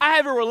reason I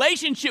have a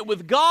relationship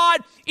with God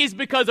is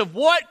because of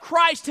what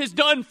Christ has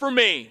done for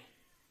me.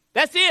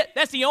 That's it.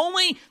 That's the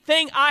only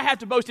thing I have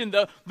to boast in,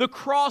 the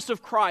cross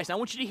of Christ. I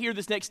want you to hear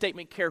this next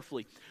statement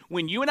carefully.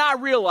 When you and I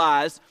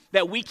realize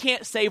that we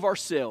can't save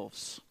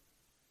ourselves,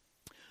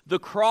 the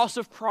cross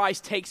of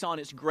Christ takes on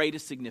its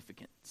greatest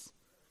significance.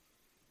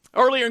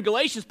 Earlier in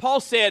Galatians,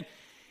 Paul said,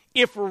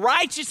 if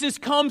righteousness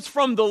comes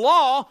from the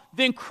law,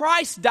 then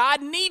Christ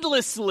died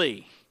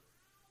needlessly.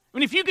 I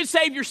mean, if you could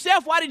save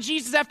yourself, why did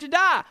Jesus have to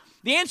die?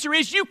 The answer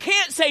is you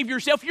can't save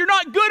yourself. You're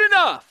not good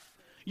enough.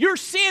 Your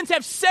sins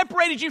have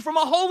separated you from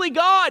a holy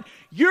God.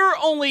 Your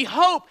only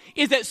hope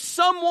is that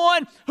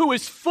someone who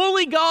is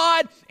fully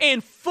God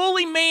and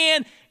fully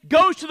man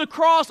goes to the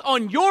cross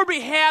on your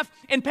behalf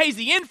and pays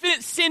the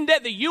infinite sin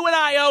debt that you and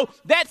I owe.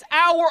 That's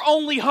our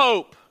only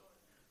hope.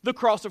 The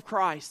cross of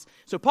Christ.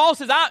 So Paul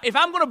says, if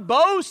I'm going to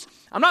boast,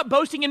 I'm not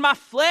boasting in my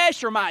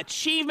flesh or my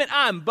achievement.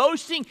 I'm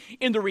boasting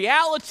in the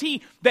reality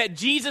that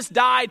Jesus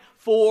died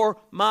for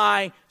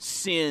my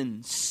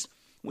sins.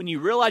 When you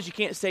realize you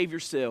can't save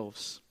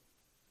yourselves,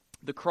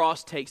 the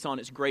cross takes on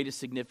its greatest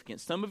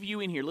significance. Some of you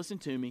in here, listen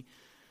to me,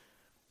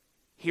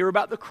 hear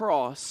about the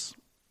cross,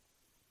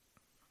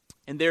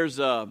 and there's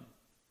a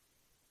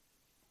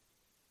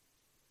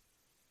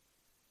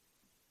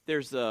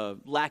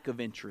lack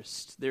of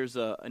interest. There's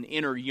an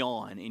inner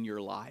yawn in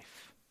your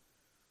life.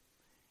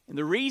 And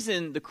the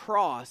reason the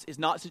cross is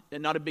not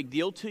a big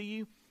deal to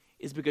you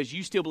is because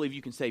you still believe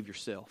you can save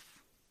yourself.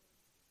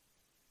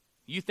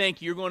 You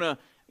think you're going to,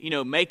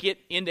 make it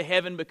into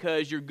heaven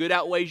because your good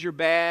outweighs your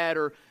bad,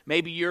 or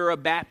maybe you're a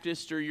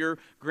Baptist, or your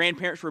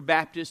grandparents were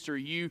Baptist, or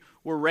you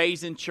were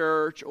raised in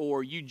church,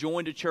 or you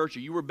joined a church, or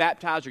you were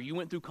baptized, or you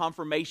went through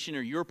confirmation,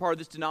 or you're a part of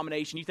this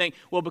denomination. You think,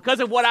 well, because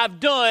of what I've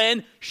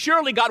done,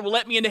 surely God will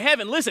let me into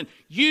heaven. Listen,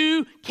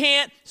 you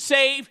can't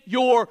save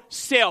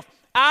yourself.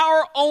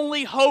 Our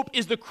only hope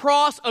is the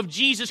cross of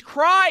Jesus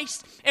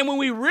Christ. And when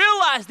we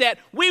realize that,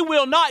 we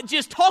will not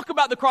just talk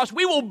about the cross.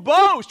 We will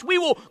boast. We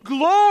will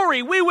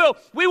glory. We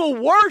will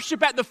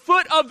worship at the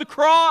foot of the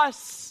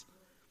cross.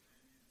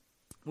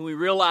 When we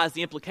realize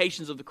the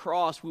implications of the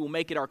cross, we will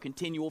make it our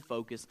continual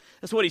focus.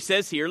 That's what he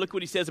says here. Look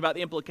what he says about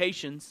the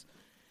implications.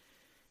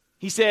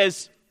 He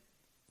says,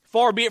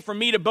 far be it from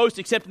me to boast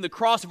except in the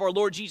cross of our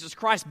Lord Jesus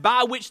Christ,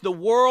 by which the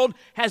world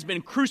has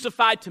been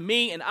crucified to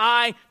me and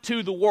I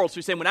to the world. So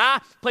he's saying, when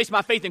I placed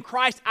my faith in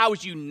Christ, I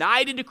was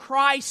united to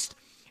Christ.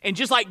 And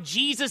just like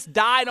Jesus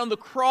died on the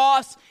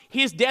cross,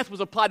 his death was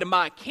applied to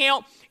my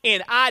account,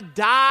 and I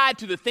died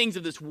to the things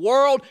of this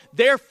world.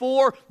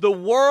 Therefore, the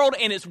world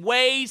and its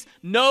ways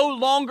no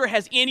longer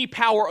has any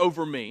power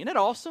over me. Isn't that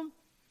awesome?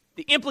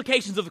 The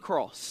implications of the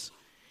cross.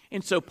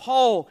 And so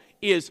Paul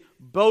is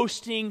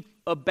boasting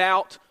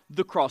about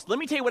the cross. Let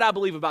me tell you what I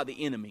believe about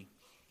the enemy.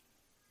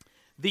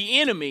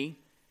 The enemy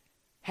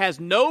has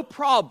no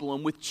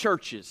problem with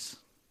churches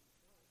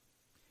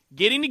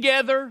getting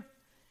together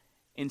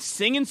and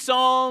singing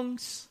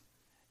songs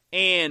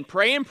and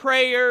praying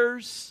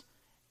prayers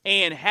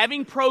and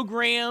having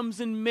programs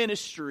and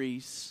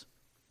ministries.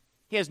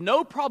 He has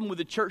no problem with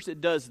a church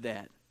that does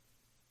that,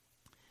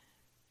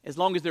 as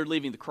long as they're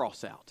leaving the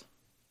cross out.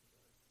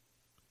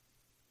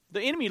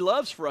 The enemy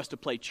loves for us to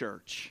play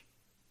church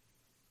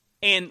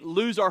and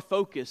lose our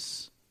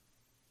focus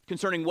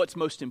concerning what's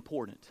most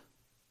important.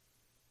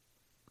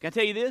 Can I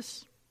tell you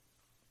this?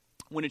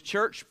 When a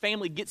church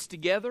family gets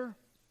together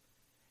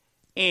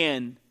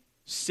and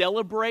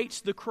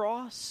celebrates the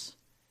cross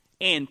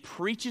and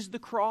preaches the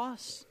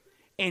cross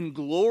and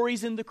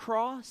glories in the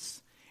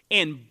cross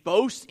and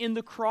boasts in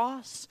the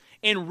cross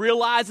and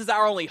realizes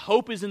our only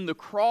hope is in the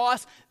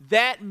cross,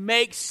 that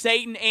makes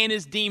Satan and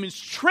his demons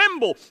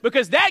tremble,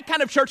 because that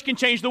kind of church can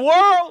change the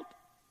world.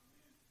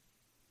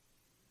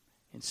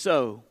 And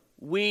so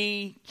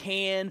we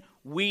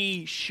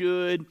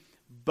should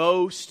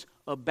boast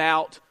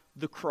about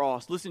the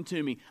cross. Listen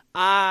to me.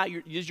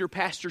 This is your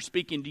pastor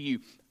speaking to you.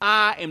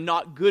 I am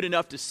not good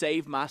enough to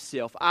save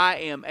myself. I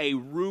am a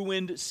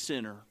ruined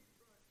sinner.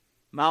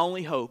 My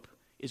only hope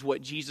is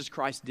what Jesus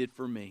Christ did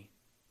for me.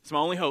 It's my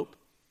only hope.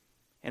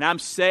 And I'm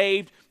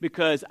saved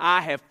because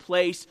I have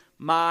placed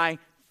my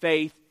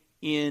faith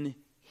in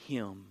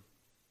Him.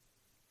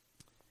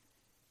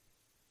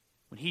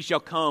 When He shall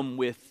come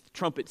with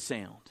trumpet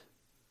sound,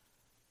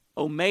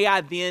 oh, may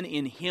I then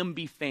in Him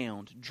be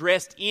found,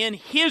 dressed in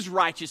His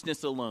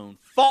righteousness alone,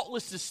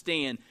 faultless to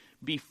stand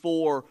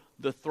before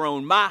the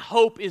throne. My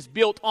hope is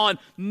built on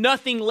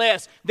nothing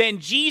less than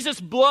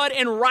Jesus' blood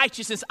and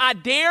righteousness. I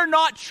dare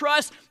not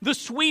trust the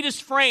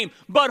sweetest frame,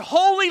 but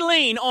wholly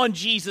lean on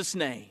Jesus'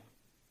 name.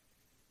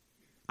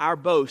 Our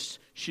boast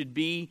should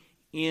be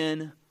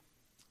in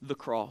the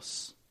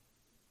cross.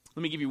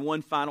 Let me give you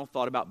one final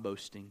thought about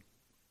boasting.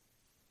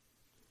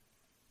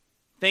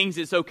 Things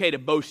it's okay to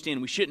boast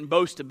in. We shouldn't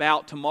boast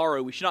about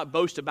tomorrow. We should not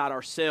boast about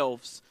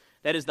ourselves.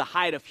 That is the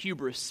height of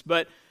hubris.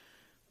 But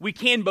we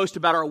can boast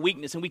about our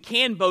weakness, and we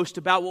can boast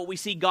about what we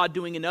see God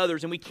doing in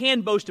others, and we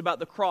can boast about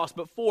the cross.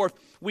 But fourth,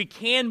 we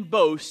can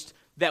boast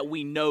that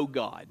we know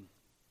God.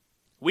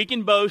 We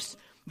can boast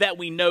that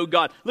we know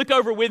God. Look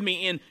over with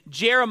me in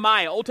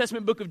Jeremiah, Old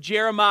Testament book of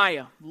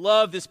Jeremiah.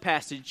 Love this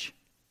passage.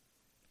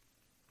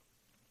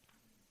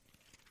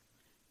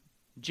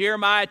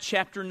 Jeremiah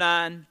chapter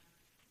 9.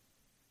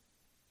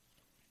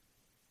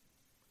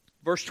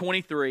 Verse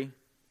 23,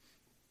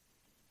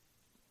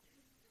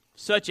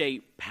 such a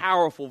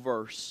powerful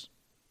verse.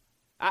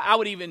 I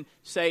would even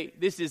say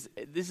this is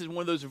one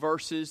of those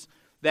verses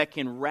that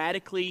can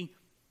radically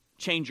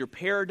change your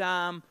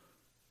paradigm,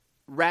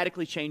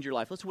 radically change your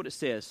life. Listen to what it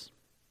says.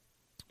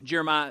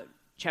 Jeremiah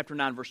chapter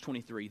 9, verse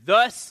 23.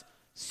 Thus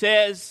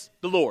says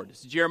the Lord.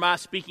 This is Jeremiah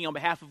speaking on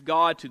behalf of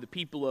God to the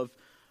people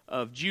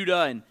of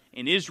Judah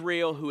and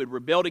Israel who had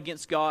rebelled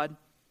against God.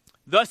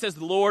 Thus says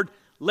the Lord,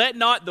 let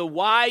not the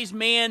wise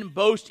man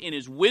boast in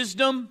his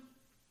wisdom.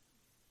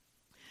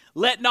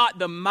 Let not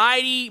the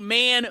mighty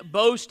man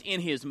boast in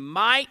his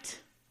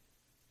might.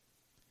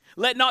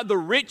 Let not the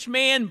rich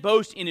man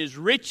boast in his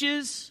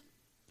riches.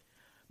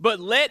 But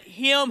let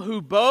him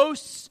who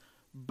boasts,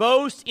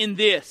 boast in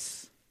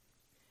this,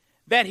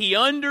 that he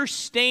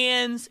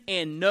understands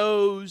and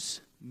knows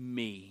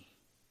me.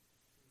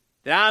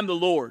 That I am the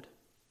Lord,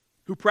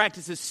 who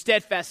practices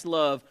steadfast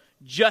love,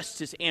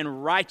 justice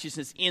and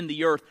righteousness in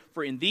the earth.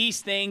 For in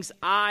these things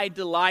I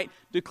delight,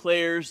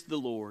 declares the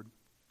Lord.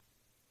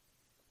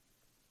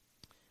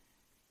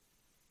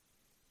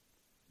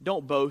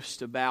 Don't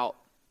boast about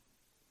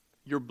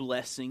your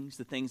blessings,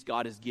 the things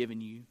God has given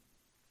you.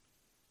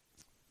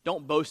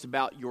 Don't boast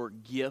about your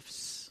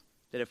gifts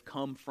that have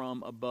come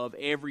from above.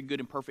 Every good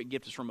and perfect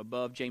gift is from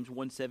above, James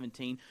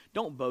 1:17.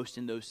 Don't boast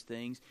in those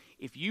things.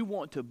 If you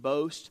want to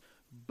boast,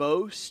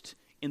 boast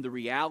in the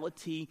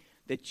reality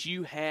that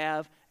you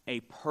have a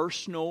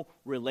personal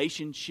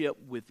relationship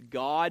with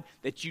God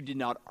that you did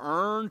not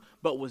earn,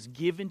 but was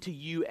given to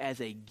you as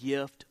a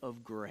gift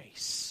of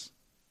grace.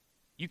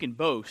 You can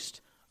boast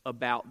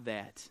about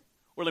that.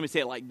 Or let me say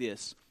it like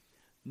this.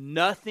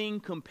 Nothing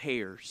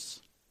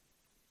compares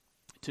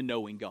to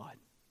knowing God.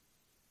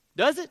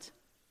 Does it?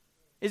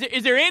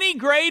 Is there any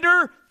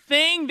greater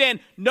thing than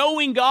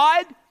knowing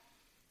God?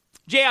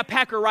 J.I.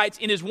 Packer writes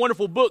in his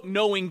wonderful book,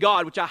 Knowing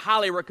God, which I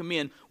highly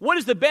recommend, what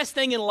is the best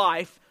thing in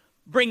life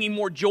bringing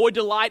more joy,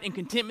 delight, and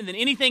contentment than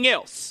anything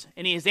else?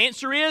 And his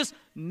answer is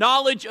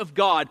knowledge of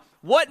God.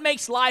 what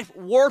makes life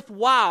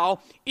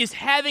worthwhile is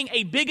having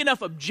a big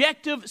enough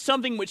objective,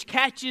 something which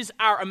catches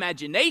our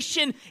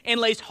imagination and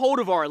lays hold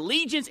of our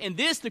allegiance. And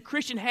this the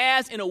Christian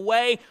has in a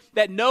way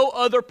that no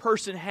other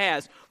person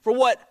has. For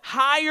what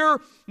higher,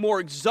 more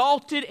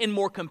exalted, and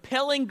more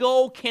compelling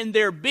goal can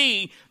there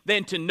be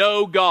than to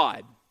know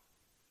God?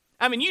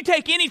 I mean, you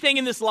take anything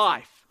in this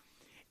life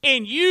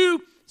and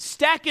you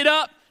stack it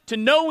up to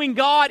knowing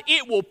God,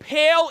 it will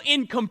pale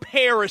in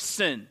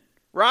comparison,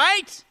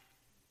 right?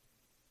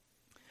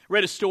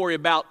 Read a story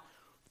about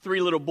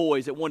 3 little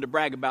boys that wanted to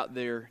brag about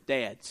their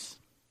dads.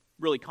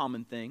 Really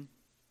common thing.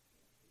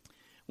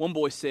 One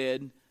boy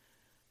said,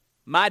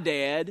 "My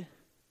dad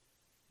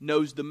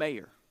knows the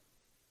mayor."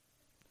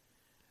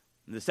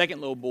 And the second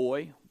little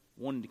boy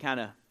wanted to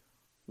kind of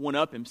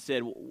one-up him,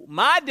 said,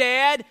 "My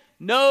dad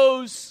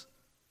knows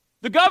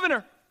the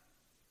governor."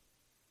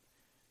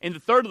 And the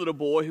third little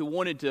boy, who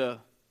wanted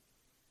to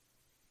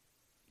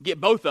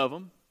get both of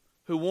them,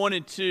 who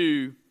wanted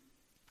to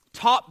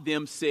top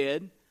them,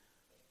 said,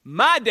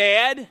 "My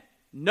dad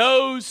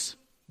knows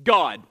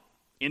God."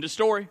 End of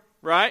story,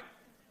 right?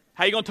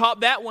 How you going to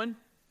top that one?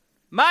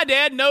 My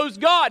dad knows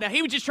God. Now,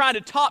 he was just trying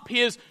to top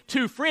his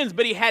 2 friends,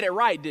 but he had it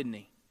right, didn't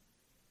he?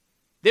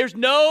 There's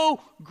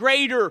no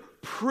greater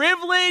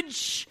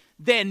privilege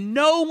than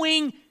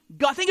knowing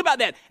God. Think about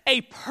that.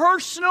 A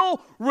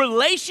personal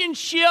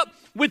relationship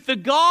with the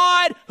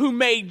God who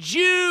made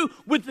you,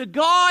 with the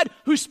God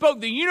who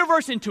spoke the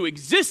universe into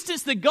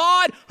existence, the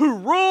God who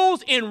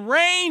rules and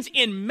reigns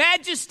in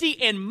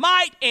majesty and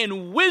might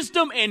and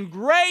wisdom and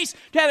grace.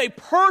 To have a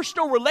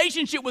personal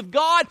relationship with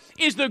God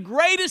is the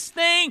greatest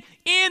thing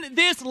in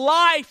this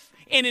life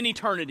and in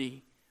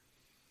eternity.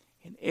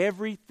 And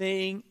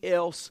everything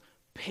else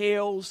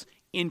pales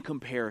in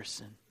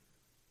comparison.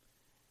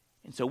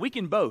 And so we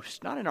can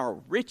boast, not in our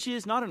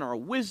riches, not in our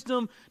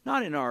wisdom,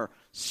 not in our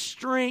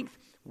strength.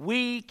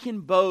 We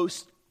can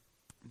boast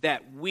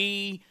that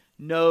we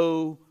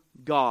know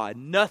God.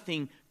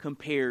 Nothing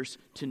compares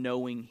to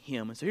knowing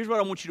Him. And so here's what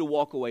I want you to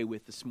walk away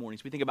with this morning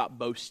as we think about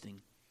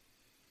boasting.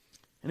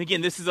 And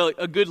again, this is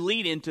a good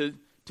lead into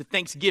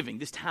Thanksgiving,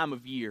 this time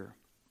of year.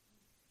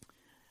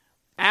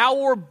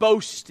 Our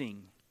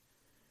boasting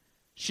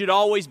should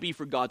always be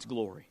for God's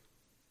glory,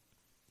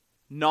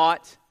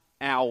 not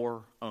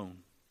our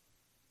own.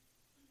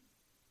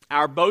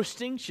 Our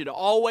boasting should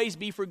always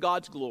be for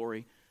God's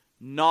glory,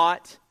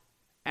 not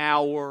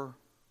our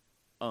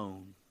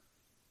own.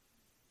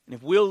 And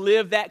if we'll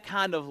live that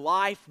kind of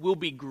life, we'll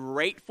be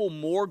grateful,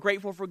 more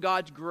grateful for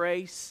God's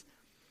grace,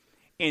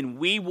 and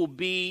we will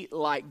be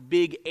like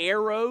big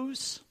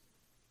arrows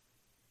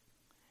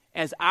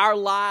as our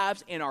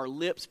lives and our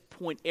lips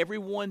point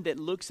everyone that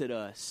looks at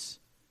us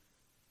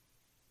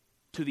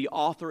to the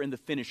author and the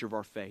finisher of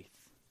our faith,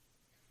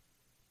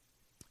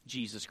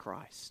 Jesus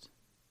Christ.